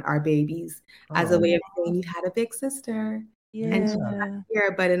around our babies as a way of saying you had a big sister. Yeah. And she's not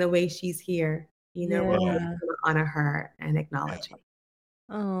here, but in a way she's here. You know, we're going to honor her and acknowledge her.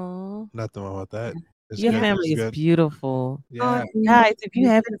 Oh. Nothing wrong with that. Your family is beautiful. Yeah. Guys, if you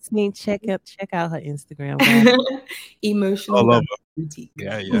haven't seen, check out her Instagram. Guys. Emotional boutique.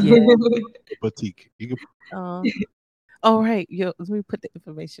 Yeah. Boutique. You can. All right, let me put the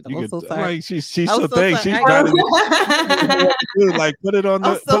information. I'm so sorry. Like she's so thanks. She's trying to like put it on the.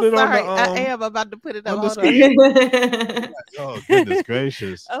 I'm so sorry. I am about to put it on the screen. Oh goodness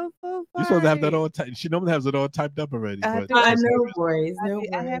gracious! I'm so sorry. You're supposed to have that all. She normally has it all typed up already. I know, boys. No,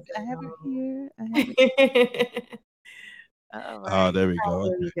 I have it here. I have it. All Oh, right. there we Oh, go.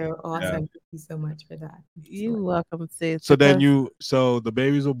 there you go. Awesome. Yeah. Thank you so much for that. Thank you so You're much. welcome, sis. So then because- so the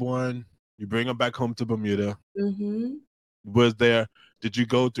babies were born. You bring them back home to Bermuda. Mm-hmm. Did you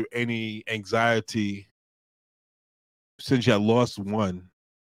go through any anxiety since you had lost one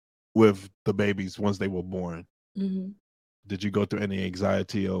with the babies once they were born? Mm-hmm. Did you go through any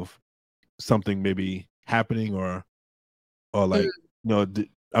anxiety of something maybe happening or like,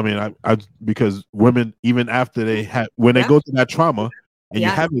 I mean, I because women, even after they had, when they Yeah. go through that trauma and you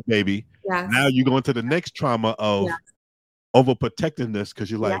Yes. have a baby, Yes. now you go into the next trauma of Yes. overprotectiveness because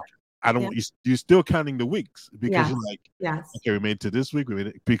you're Yeah. like, I don't, Yeah. you're still counting the weeks because Yes. you're like, Yes. okay, we made it to this week,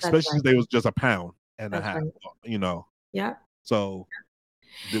 That's especially right. since they was just a pound and a That's half, right. Yeah. So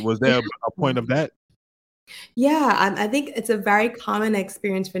was there a point of that? Yeah. I think it's a very common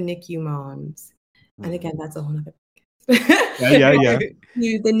experience for NICU moms. And again, that's a whole nother. Yeah.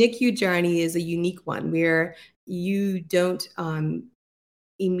 The NICU journey is a unique one where you don't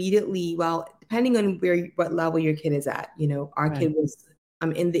immediately, well, depending on what level your kid is at, our Right. kid was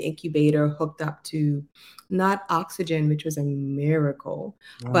in the incubator hooked up to not oxygen, which was a miracle,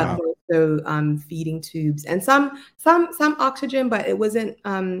 but Wow. also feeding tubes and some oxygen, but it wasn't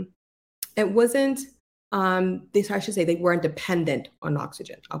I should say they weren't dependent on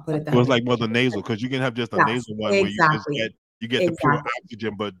oxygen. I'll put it It that was way. like more the nasal because you can have just a Yes, nasal one where exactly. you get the pure Exactly.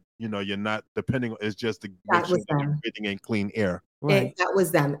 oxygen, but you're not depending. It's just to make That sure was that you're them. breathing in clean air. Right. That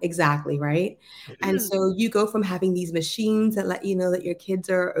was them, exactly, right? And so you go from having these machines that let you know that your kids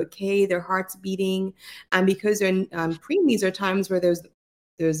are okay, their heart's beating, and because they're preemies, are times where those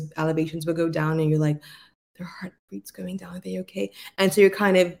elevations will go down, and you're like, their heartbeat's going down, are they okay? And so you're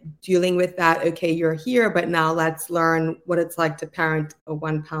kind of dealing with that. Okay, you're here, but now let's learn what it's like to parent a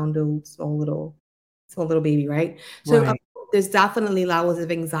 1 pound small little baby, right? So Right. there's definitely levels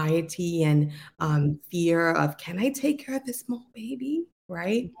of anxiety and fear of, can I take care of this small baby,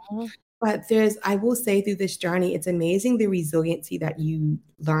 right? Mhm. But I will say through this journey, it's amazing the resiliency that you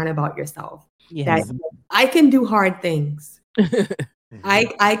learn about yourself. That Yes. I can do hard things.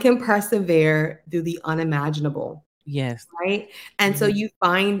 I can persevere through the unimaginable. Yes. Right. And so you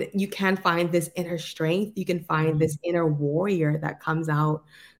can find this inner strength. You can find this inner warrior that comes out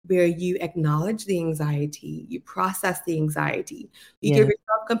where you acknowledge the anxiety, you process the anxiety, you give Yes.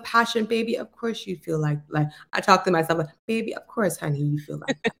 yourself compassion, baby. Of course you feel like I talk to myself, like, baby, of course, honey, you feel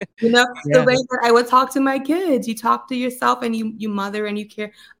like that. The Yeah. way that I would talk to my kids, you talk to yourself and you mother and you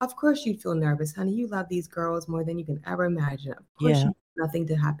care. Of course you'd feel nervous, honey. You love these girls more than you can ever imagine. Of course Yeah. you want nothing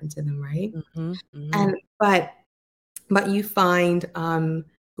to happen to them, right? Mhm. Mhm. And but you find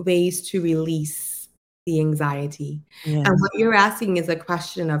ways to release the anxiety. Yes. And what you're asking is a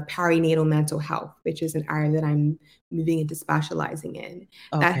question of perinatal mental health, which is an area that I'm moving into specializing in.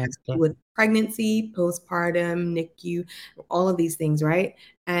 That Okay. has to do with pregnancy, postpartum, NICU, all of these things, right?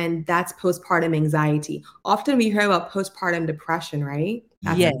 And that's postpartum anxiety. Often we hear about postpartum depression, right?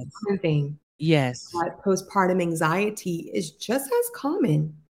 That's Yes. a common thing. Yes. But postpartum anxiety is just as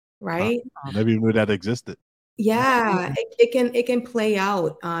common, right? Never even knew that existed. Yeah, it can play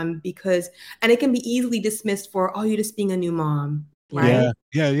out because and it can be easily dismissed for, oh, you're just being a new mom, right?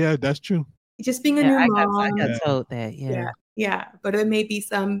 Yeah, that's true. Just being a Yeah, new I mom. got told that. Yeah. Yeah. But there may be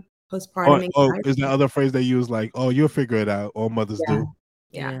some postpartum Oh, anxiety. is that other phrase they use like, oh, you'll figure it out? All mothers Yeah. do.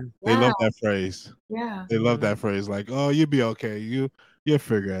 Yeah. They love that phrase. Yeah. They love that phrase, like, oh, you'll be okay. You'll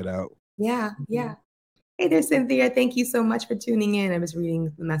figure it out. Yeah. Yeah. Hey there, Cynthia. Thank you so much for tuning in. I was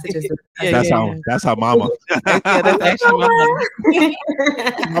reading the messages. That's how mama. Yeah, that's actually my mom.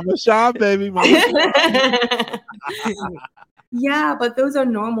 Mama Shaw, baby. Mama Shaw. Yeah, but those are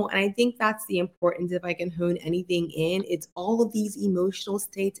normal. And I think that's the importance. If I can hone anything in, it's all of these emotional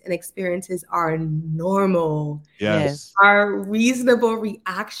states and experiences are normal, Yes. are reasonable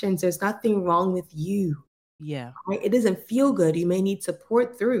reactions. There's nothing wrong with you. Yeah. Right? It doesn't feel good. You may need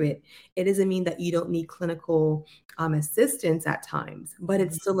support through it. It doesn't mean that you don't need clinical assistance at times, but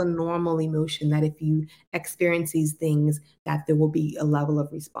it's still a normal emotion that if you experience these things, that there will be a level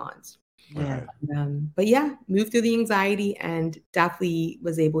of response. Yeah. But yeah, moved through the anxiety and definitely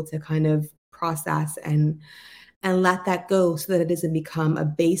was able to kind of process and let that go so that it doesn't become a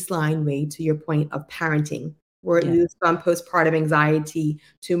baseline way, to your point, of parenting, where it moves from postpartum anxiety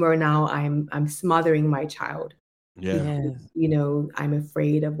to where now I'm smothering my child. Yeah. Because, I'm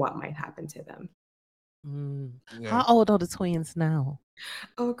afraid of what might happen to them. How old are the twins now?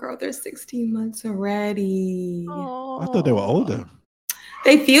 Oh, girl, they're 16 months already. Oh, I thought they were older.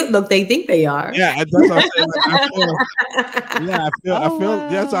 They think they are. Yeah, that's what I'm saying. Like, I feel.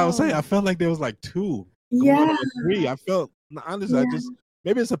 That's what I was saying. I felt like there was like 2, going on to 3. I felt honestly,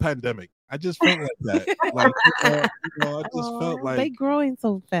 maybe it's a pandemic. I just felt like that. Like, I just felt they like growing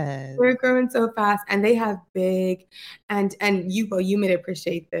so fast. They're growing so fast, and they have big, and you may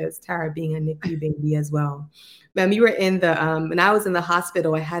appreciate this, Tara, being a NICU baby as well. When we were in the when I was in the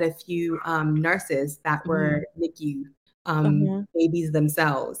hospital, I had a few nurses that were NICU babies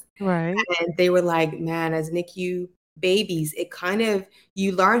themselves, Right. and they were like, man, as NICU babies, it kind of,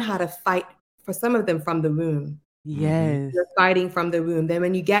 you learn how to fight for some of them from the womb. Yes. You're fighting from the womb. Then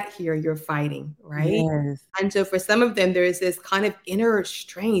when you get here, you're fighting, right? Yes. And so for some of them, there is this kind of inner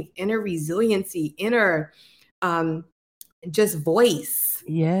strength, inner resiliency, inner just voice.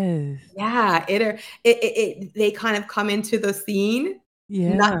 Yes. Yeah, they kind of come into the scene,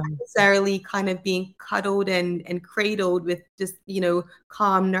 Yeah. not necessarily kind of being cuddled and cradled with just,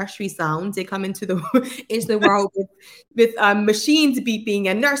 calm nursery sounds. They come into the world with machines beeping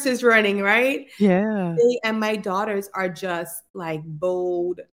and nurses running, right? Yeah. They and my daughters are just like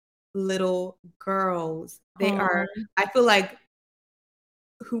bold little girls. They are, I feel like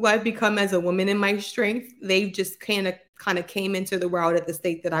who I've become as a woman in my strength, they've just kind of came into the world at the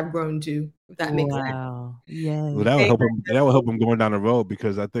state that I've grown to, if that makes sense. Wow. Yes. Well, that would help them. That would help them going down the road,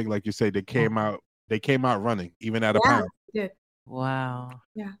 because I think, like you say, they came out running, even at a pound. Yeah. Wow.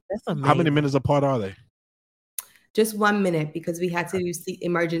 Yeah. That's amazing. How many minutes apart are they? Just 1 minute, because we had to do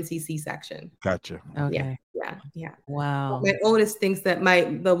emergency C-section. Gotcha. Okay. Yeah. Wow. My oldest thinks that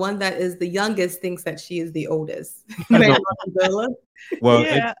the one that is the youngest thinks that she is the oldest. Well,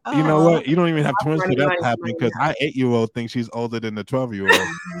 Yeah. you know what? You don't even have twins for Running, that to running, happen, running, because yeah. my 8-year-old thinks she's older than the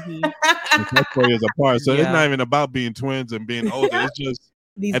 12-year-old. That's 4 years apart. So it's not even about being twins and being older. It's just,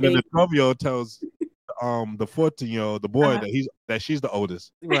 These and then the babies. 12-year-old tells the 14-year-old, the boy, that she's the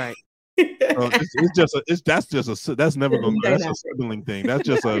oldest. Right. So that's never gonna go. That's a sibling thing. That's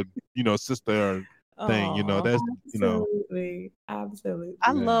just a sister thing. That's Absolutely.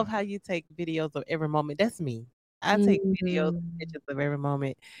 I love how you take videos of every moment. That's me. I take videos and pictures of every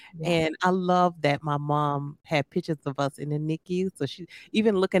moment. And I love that my mom had pictures of us in the NICU. So she,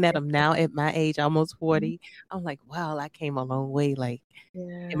 even looking at them now at my age, almost 40, I'm like, wow, I came a long way. Like,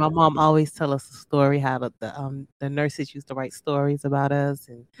 and my mom always tell us a story how the nurses used to write stories about us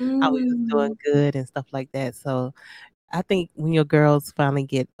and how we was doing good and stuff like that. So I think when your girls finally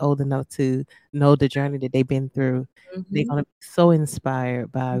get old enough to know the journey that they've been through, they're gonna be so inspired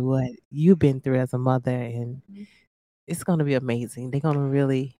by what you've been through as a mother, and it's gonna be amazing.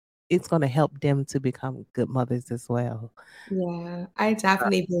 It's gonna help them to become good mothers as well. Yeah, I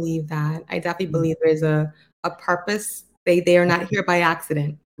definitely believe that. I definitely believe there's a purpose. They are not here by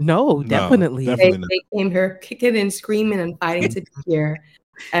accident. No, definitely. definitely not. They came here kicking and screaming and fighting to be here.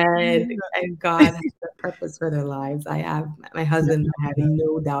 And God has a purpose for their lives. My husband and I have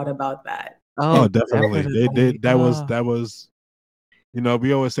no doubt about that. Oh, definitely. They did. That was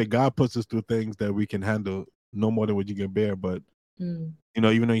we always say God puts us through things that we can handle no more than what you can bear. But even though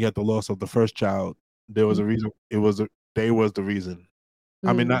you had the loss of the first child, there was a reason. They was the reason.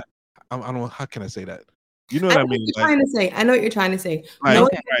 I mean, I don't know, how can I say that? You know what I mean? I know what you're trying to say. Right, No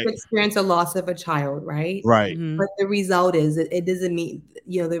one has experienced a loss of a child, right? Right. But the result is, it doesn't mean,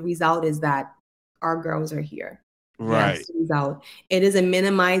 the result is that our girls are here. Right. That's the result. It doesn't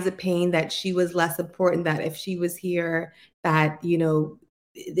minimize the pain that she was less important, that if she was here, that,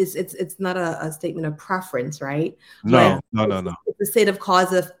 it's not a statement of preference, right? No. It's a state of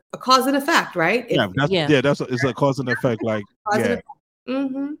cause and effect, right? It's a cause and effect. Like,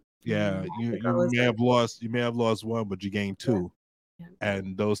 Yeah, you may have lost one, but you gained two.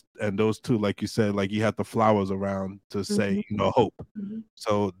 And those two, like you said, like you had the flowers around to say, hope.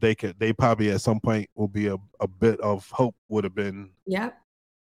 So they probably at some point will be a bit of hope would have been.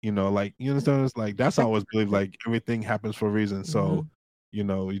 Like, you understand? It's like, that's how I always believe, like everything happens for a reason. So,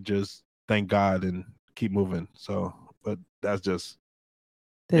 you just thank God and keep moving. So, but that's just.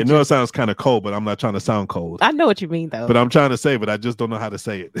 I know it sounds kind of cold, but I'm not trying to sound cold. I know what you mean, though. But I'm trying to say, but I just don't know how to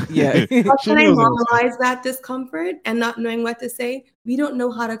say it. Yeah. How can I normalize that discomfort and not knowing what to say? We don't know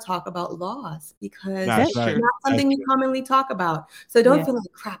how to talk about loss, because it's not something we commonly talk about. So don't feel like,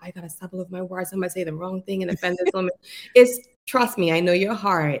 crap, I got to stumble with my words. I'm going to say the wrong thing and offend this woman. Trust me, I know your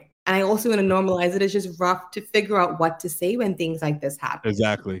heart. And I also want to normalize it. It's just rough to figure out what to say when things like this happen.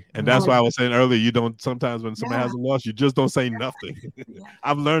 Exactly. And that's why I was saying earlier, you don't, sometimes when somebody has a loss, you just don't say nothing.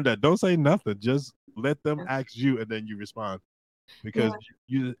 I've learned that. Don't say nothing. Just let them ask you and then you respond. Because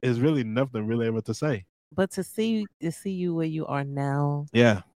there's really nothing really able to say. But to see you where you are now,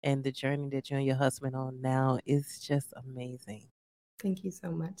 and the journey that you and your husband on now is just amazing. Thank you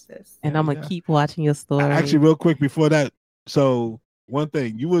so much, sis. And I'm gonna keep watching your story. Actually, real quick before that, so one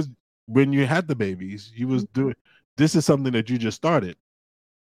thing, when you had the babies, you was doing, this is something that you just started.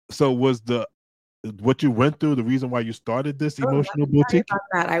 So was what you went through the reason why you started this emotional boutique? About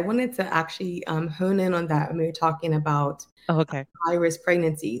that, I wanted to actually hone in on that when we were talking about Okay. high-risk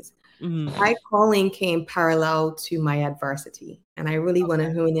pregnancies. Mm. My calling came parallel to my adversity, and I really want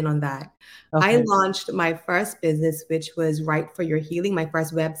to hone in on that. I Okay. launched my first business, which was Right for Your Healing, my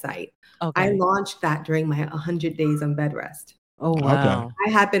first website. I Okay. launched that during my 100 days on bed rest. Oh Okay. wow. I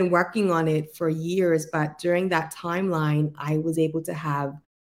had been working on it for years, but during that timeline, I was able to have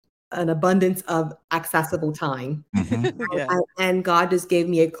an abundance of accessible time. Mhm. Yeah. And God just gave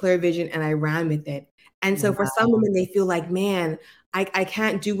me a clear vision and I ran with it. And so for some Wow. women, they feel like, man, I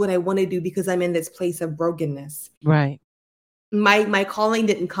can't do what I want to do because I'm in this place of brokenness. Right. My calling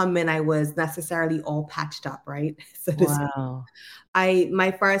didn't come when I was necessarily all patched up, right? So to speak. Wow.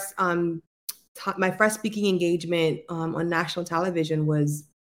 My first speaking engagement on national television was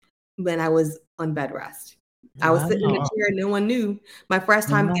when I was on bed rest. I was sitting in the Wow. chair, no one knew. My first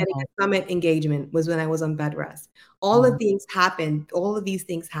time getting Wow. a summit engagement was when I was on bed rest. All of these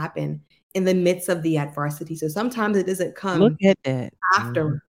things happen in the midst of the adversity. So sometimes it doesn't Look come at that.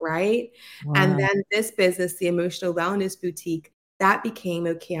 after, right? And Wow. then this business, the Emotional Wellness Boutique, that became,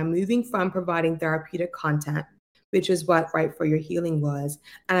 okay, I'm moving from providing therapeutic content, which is what Right for Your Healing was,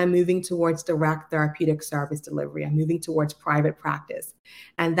 and I'm moving towards direct therapeutic service delivery. I'm moving towards private practice.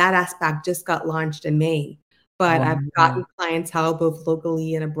 And that aspect just got launched in May. But I've gotten Wow. clientele both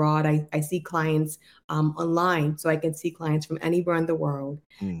locally and abroad. I see clients online, so I can see clients from anywhere in the world.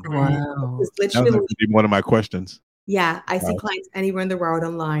 Mm. And Wow. it's That was literally, actually one of my questions. yeah, I see Wow. clients anywhere in the world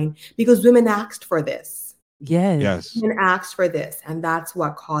online because women asked for this. Yes. Yes. Women asked for this, and that's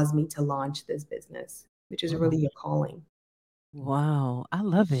what caused me to launch this business, which is Wow. really a calling. Wow. I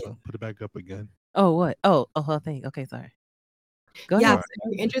love it. So put it back up again. Oh, what? Oh, whole thing. Okay, sorry. Go Yeah, ahead. so if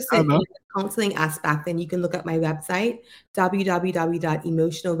you're I interested don't in know. the counseling aspect, then you can look at my website,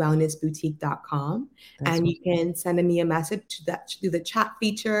 www.emotionalwellnessboutique.com, That's and what. you can send me a message to that through the chat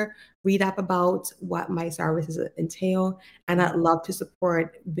feature, read up about what my services entail, and I'd love to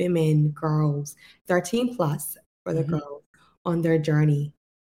support women, girls, 13 plus for the Mhm. girls on their journey.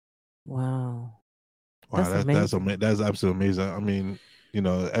 Wow. Wow, That's amazing. that's absolutely amazing. I mean,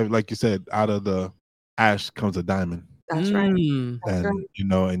 like you said, out of the ash comes a diamond, That's right. That's and right.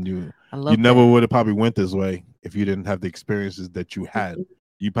 and you I you love never that. would have probably went this way if you didn't have the experiences that you had. Mhm.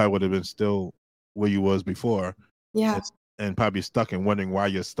 You probably would have been still where you was before, Yeah. and probably stuck and wondering why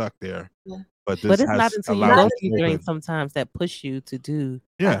you're stuck there. Yeah. But But this it's not has until you allowed go you through to things open. sometimes that push you to do.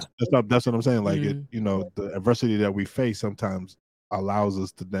 Yeah, That's that's what I'm saying. Like Mm. the adversity that we face sometimes allows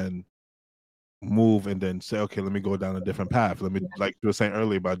us to then move and then say, okay, let me go down a different path. Let me, like you were saying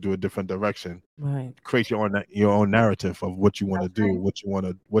earlier, about do a different direction. Right. Create your own narrative of what you want to do, right. what you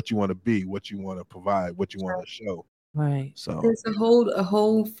want to be, what you want to provide, what you want to show. Right. So, There's a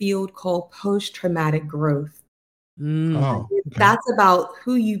whole field called post-traumatic growth. Mm. oh, okay. That's about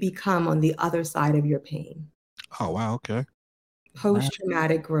who you become on the other side of your pain. Oh, wow, okay. Wow.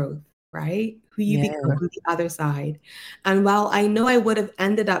 Post-traumatic growth, right? Who you Yeah. become on the other side. And while I know I would have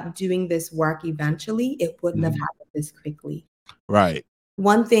ended up doing this work eventually, it wouldn't have Mhm. happened this quickly. Right.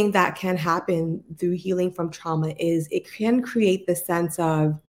 One thing that can happen through healing from trauma is it can create the sense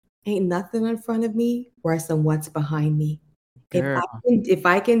of ain't nothing in front of me worse than what's behind me. Girl. If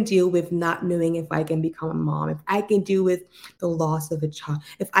I can deal with not knowing if I can become a mom, if I can deal with the loss of a child,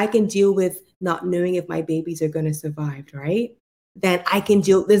 if I can deal with not knowing if my babies are going to survive, right? Then I can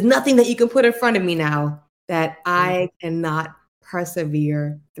deal. There's nothing that you can put in front of me now that I cannot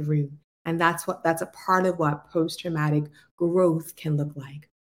persevere through. And that's a part of what post-traumatic growth can look like.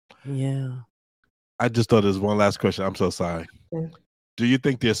 Yeah. I just thought there's one last question. I'm so sorry. Yeah. Do you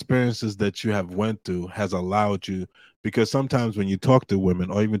think the experiences that you have went through has allowed you, because sometimes when you talk to women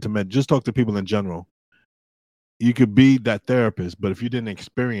or even to men, just talk to people in general, you could be that therapist, but if you didn't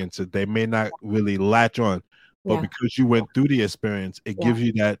experience it, they may not really latch on. But Yeah. because you went through the experience, it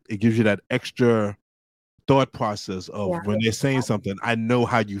Yeah. gives you that extra thought process of Yeah. when they're saying something, I know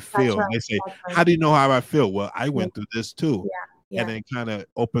how you feel. right. And they say, That's right. how do you know how I feel? Well, I Yeah. went through this too. Yeah. And then it kind of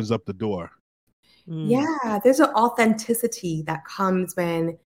opens up the door. Mm. Yeah, there's an authenticity that comes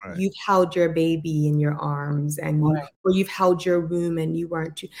when Right. you've held your baby in your arms and Right. or you've held your womb and you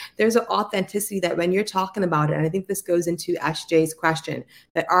weren't too. There's an authenticity that when you're talking about it, and I think this goes into SJ's question,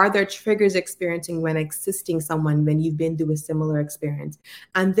 that are there triggers experiencing when assisting someone when you've been through a similar experience?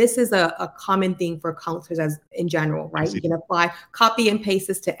 And this is a common thing for counselors as in general, right? You can apply, copy and paste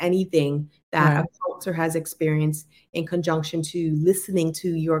this to anything that Right. a counselor has experienced in conjunction to listening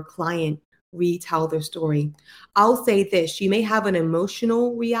to your client retell their story. I'll say this, you may have an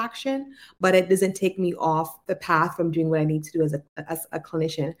emotional reaction, but it doesn't take me off the path from doing what I need to do as a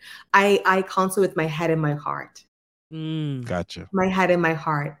clinician. I counsel with my head and my heart. Gotcha. My head and my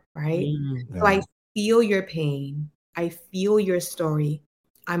heart, right? So I feel your pain. I feel your story.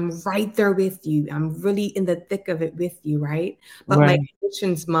 I'm right there with you. I'm really in the thick of it with you, right? But my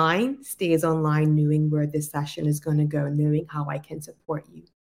clinician's mind stays online knowing where this session is going to go, knowing how I can support you,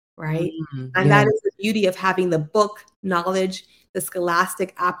 right? And that is the beauty of having the book knowledge, the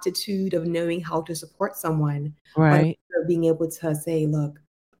scholastic aptitude of knowing how to support someone, but being able to say, look,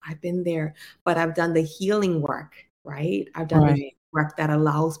 I've been there, but I've done the healing work, right? I've done the work that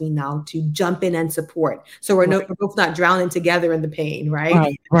allows me now to jump in and support. So we're both not drowning together in the pain,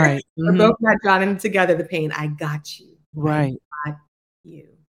 right? Right. We're both not drowning together in the pain. I got you. Right. I got you.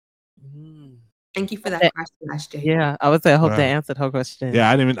 Thank you for that question, SJ. Yeah, I would say I hope that answered her question.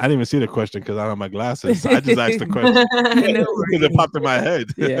 Yeah, I didn't even see the question because I don't have my glasses. I just asked the question because it popped in my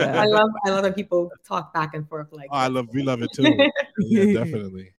head. Yeah, I love when people talk back and forth like. Oh, we love it too. Yeah,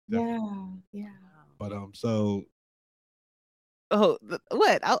 definitely. Yeah. But so. Oh,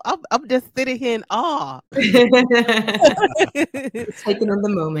 what? I'm just sitting here in awe. Taking on the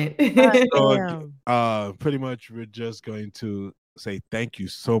moment. Pretty much, we're just going to say thank you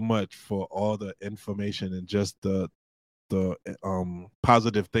so much for all the information and just the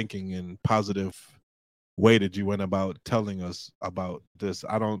positive thinking and positive way that you went about telling us about this.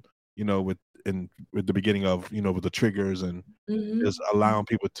 I don't, with the beginning of, with the triggers and just allowing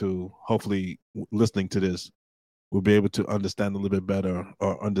people to hopefully listening to this will be able to understand a little bit better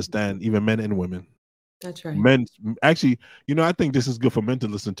or understand even men and women. That's right. Men actually, I think this is good for men to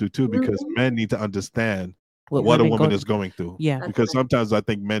listen to too, because men need to understand what a woman is going through. Yeah. Because sometimes I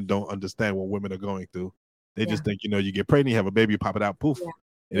think men don't understand what women are going through. They just think, you get pregnant, you have a baby, you pop it out, poof. Yeah.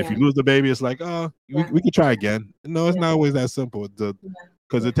 And if you lose the baby, it's like, we can try again. No, it's not always that simple.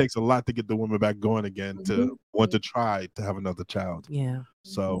 Because it takes a lot to get the woman back going again to want to try to have another child. Yeah.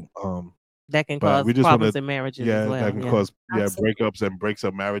 So, that can cause problems in marriages as well. That can cause breakups and breaks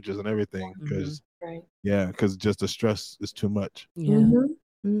up marriages and everything. Because because just the stress is too much. Yeah.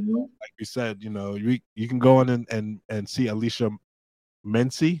 Like you said, you can go on and see Alisha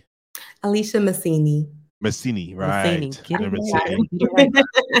Mecene. Alisha Mecene. Mecene, right? Mecene. You can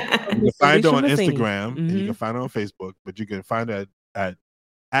find her on Instagram and you can find her on Facebook, but you can find her at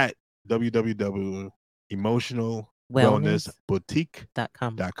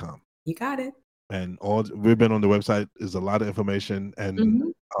www.emotionalwellnessboutique.com. You got it. And we've been on the website. Is a lot of information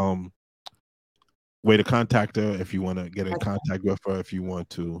and way to contact her if you want to get in contact with her, if you want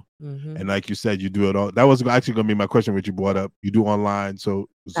to. And like you said, you do it all. That was actually going to be my question, which you brought up. You do online, so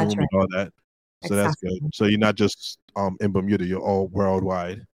Zoom and all that. So that's good. So you're not just in Bermuda, you're all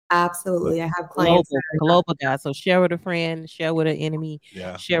worldwide. Absolutely. I have clients. Global guys. So share with a friend, share with an enemy,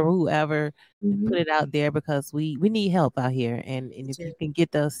 share with whoever, and put it out there because we need help out here. And if you can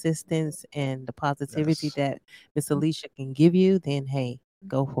get the assistance and the positivity that Miss Alisha can give you, then hey,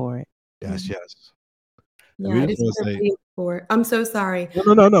 go for it. Yes. Yeah, I'm so sorry.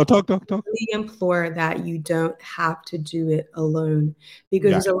 No. Talk. Really implore that you don't have to do it alone,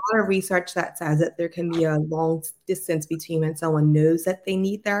 because there's a lot of research that says that there can be a long distance between when someone knows that they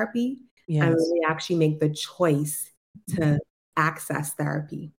need therapy and when they actually make the choice to access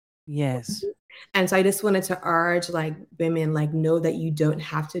therapy. Yes. And so I just wanted to urge women, know that you don't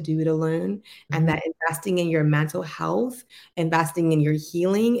have to do it alone, and that investing in your mental health, investing in your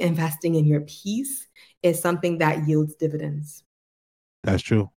healing, investing in your peace is something that yields dividends. That's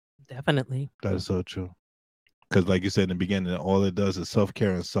true. Definitely. That is so true. Because like you said in the beginning, all it does is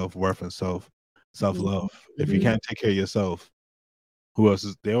self-care and self-worth and self-love. If you can't take care of yourself, who else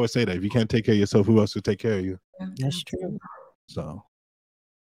is? They always say that if you can't take care of yourself, who else will take care of you? That's true. So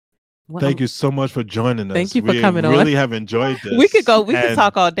thank you so much for joining us. Thank you for coming on. We really have enjoyed this. We could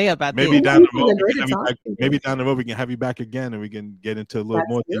talk all day about this. Maybe down the road we can have you back again and we can get into a little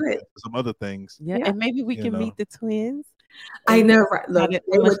more some other things. Yeah, and maybe we can meet the twins. I know, right? Look,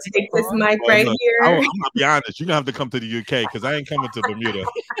 they would take this mic right here. I'm gonna be honest. You're gonna have to come to the UK because I ain't coming to Bermuda.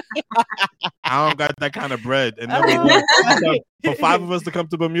 I don't got that kind of bread. And for 5 of us to come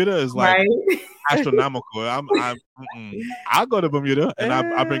to Bermuda is like astronomical. I'll go to Bermuda and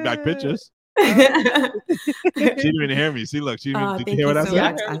I'll bring back pictures. She didn't even hear me. See, look, she did you hear what I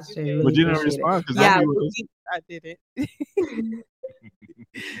said? But you didn't respond because I did it.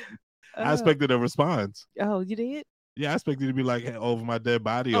 I expected a response. Oh, you did? Yeah, I expected you to be like over my dead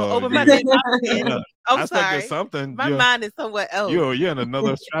body Oh, or over my you- dead body. you know, I'm I expected sorry. something. My mind is somewhere else. You're in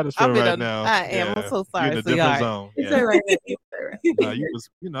another stratosphere I'm in right a- now. I am. I'm Yeah. so You're in sorry, a different sweetheart. zone. It's Yeah. all right. It's all right. No, you was,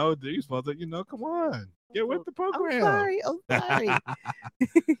 you supposed to, come on, get with the program. I'm sorry. Yeah,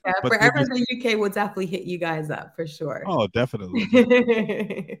 But forever thank in the UK will definitely hit you guys up for sure. Oh, definitely.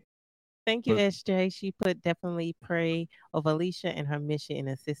 Thank you, But- SJ. She put definitely pray of Alisha and her mission in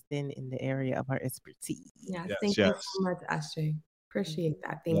assisting in the area of her expertise. Yes, Yes, thank you yes. so much, Ashley. Appreciate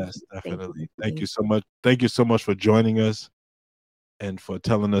that. Thank Yes, you. definitely. Thank you so much. Thank you so much for joining us and for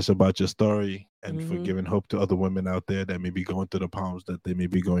telling us about your story and for Mhm. giving hope to other women out there that may be going through the problems that they may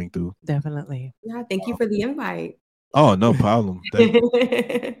be going through. Definitely. Yeah, thank you for the invite. Oh, no problem. Thank you.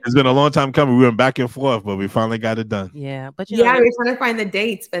 It's been a long time coming. We went back and forth, but we finally got it done. Yeah, but Yeah, we're trying to find the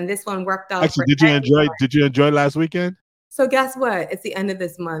dates, and this one worked out. Actually, for everyone. did you enjoy last weekend? So guess what? It's the end of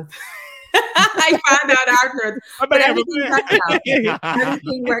this month. I found out afterwards. But everything worked out.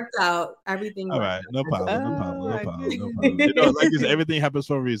 Everything worked out. Everything All worked right, out. no problem. Oh, Like this, everything happens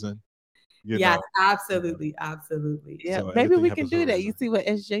for a reason. Yes, absolutely. Absolutely. Yeah, So maybe everything we can happens for do a that. reason. You see what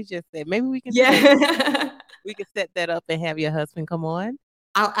SJ just said. Maybe we can Yeah. we can set that up and have your husband come on.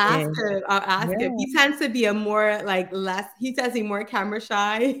 I'll ask And- him. I'll ask him. He tends to be a more less. He tends to be more camera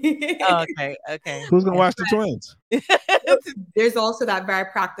shy. Okay. Who's gonna watch the twins? There's also that very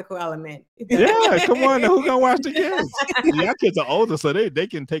practical element. Yeah, come on. Who's gonna watch the kids? Your kids are older, so they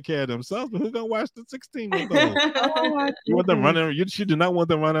can take care of themselves. But who's gonna watch the 16-month-old? You want them running? She do not want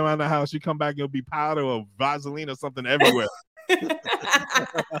them running around the house. You come back, it'll be powder or Vaseline or something everywhere.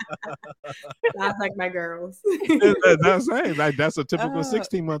 That's like my girls. That's saying like that's a typical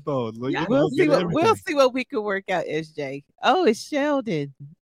 16-month-old. Yeah. We'll see what we can work out, SJ. Oh, it's Sheldon.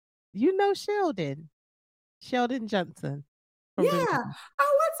 You know Sheldon. Sheldon Johnson. Yeah.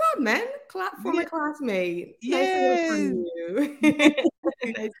 Oh, what's up, man? Former classmate. Nice to hear from you.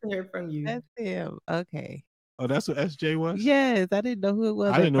 Nice to hear from you. That's him. Okay. Oh, that's what SJ was? Yes, I didn't know who it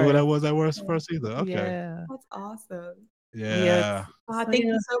was. I didn't know who that was at first either. Okay. Yeah. That's awesome. Yeah. Thank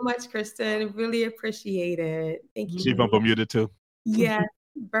you so much, Kristen. Really appreciate it. Thank you. She from Bermuda too. Yeah.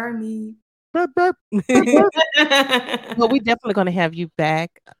 Bernie. Well, we're definitely going to have you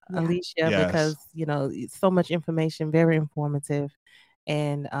back, Alisha, because it's so much information, very informative,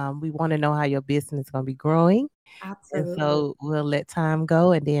 and we want to know how your business is going to be growing. Absolutely. And so we'll let time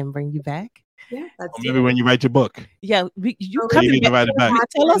go and then bring you back. Yeah, maybe when you write your book. Yeah, you come to write it back.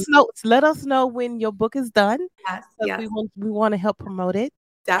 Let us know when your book is done. Yes. We want to help promote it.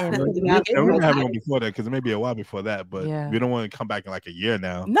 Definitely. We can have one before that because it may be a while before that, but we don't want to come back in like a year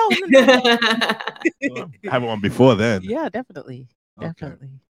now. No. Have one before then. Yeah, definitely.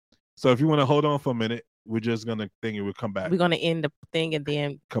 So if you want to hold on for a minute, we're just gonna think it will come back. We're gonna end the thing and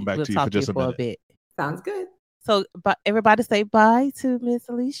then come back we'll to you for just a minute. bit. Sounds good. So, but everybody say bye to Miss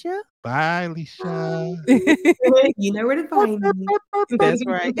Alisha. Bye, Alisha. You know where to find me. That's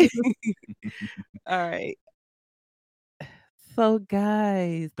right. All right. So,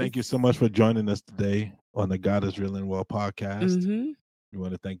 guys, thank you so much for joining us today on the God is Real and Well podcast. We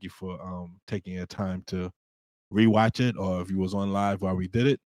want to thank you for taking your time to rewatch it, or if you was on live while we did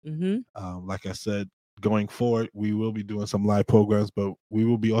it. Like I said, going forward, we will be doing some live programs, but we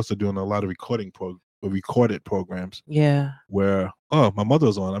will be also doing a lot of recorded programs. Yeah. Where my mother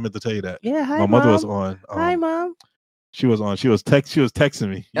was on. I meant to tell you that. Yeah. Hi, my mother was on. Hi, Mom. She was on. She was texting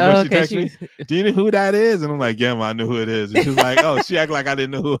me. You know, she texted me. Do you know who that is? And I'm like, yeah, I knew who it is. And she was like, oh, she acted like I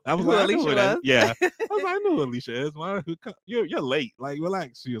didn't know who. I was like, I know who that is. Yeah. I was like, I know who Alisha is. You're late. Like,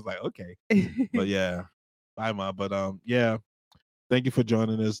 relax. She was like, okay. But yeah, bye, Ma. But yeah. Thank you for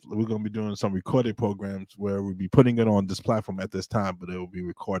joining us. We're going to be doing some recorded programs where we'll be putting it on this platform at this time, but it will be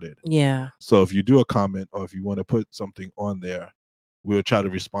recorded. Yeah. So if you do a comment or if you want to put something on there, we'll try to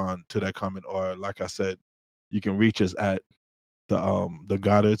respond to that comment. Or like I said, you can reach us at the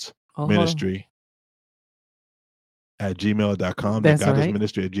Goddard's Ministry at gmail.com. That's the Goddard's right.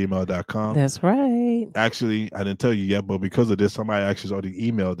 Ministry at gmail.com. That's right. Actually, I didn't tell you yet, but because of this, somebody actually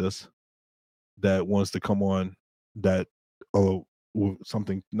already emailed us that wants to come on that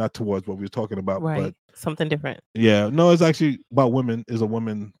something not towards what we were talking about, but something different. Yeah, no, it's actually about women. Is a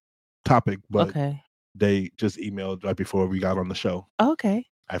women topic, but they just emailed right before we got on the show. Okay.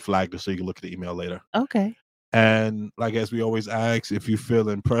 I flagged it so you can look at the email later. Okay. And like as we always ask, if you feel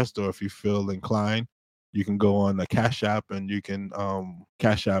impressed or if you feel inclined, you can go on the Cash App and you can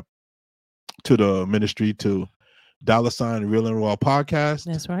Cash App to the ministry to $ Real and Raw Podcast.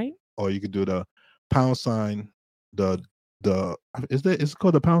 That's right. Or you can do the £, is it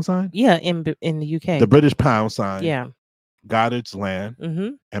called the £? Yeah, in the UK. The British £. Yeah. Goddard's Land. Mm-hmm.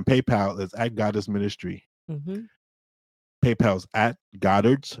 And PayPal is at Goddard's Ministry. Mm-hmm. PayPal's at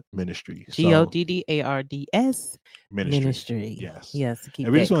Goddard's Ministry. GODDARDS Ministry. Yes. Yes. Keep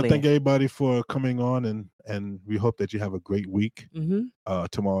And we that just want to clear. thank everybody for coming on, and we hope that you have a great week. Mm-hmm.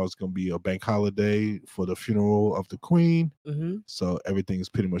 Tomorrow is going to be a bank holiday for the funeral of the Queen. Mm-hmm. So everything is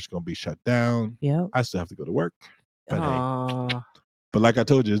pretty much going to be shut down. Yep. I still have to go to work. But, hey. Aw. But like I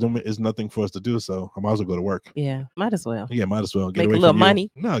told you, it's nothing for us to do, so I might as well go to work. Yeah, might as well. Yeah, might as well. Get Make away a little from money.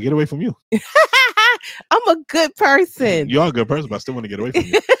 You. No, get away from you. I'm a good person. You are a good person, but I still want to get away from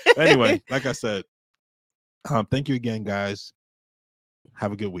you. Anyway, like I said, thank you again, guys.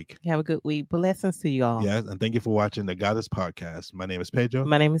 Have a good week. Have a good week. Blessings to you all. Yes, and thank you for watching the Goddess Podcast. My name is Pedro.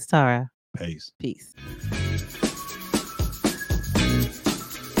 My name is Tara. Peace. Peace.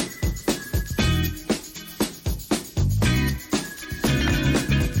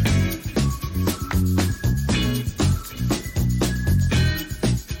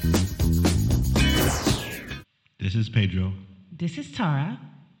 This is Pedro, This is Tara.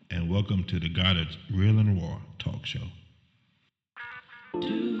 and welcome to the Goddard's Real and Raw talk show.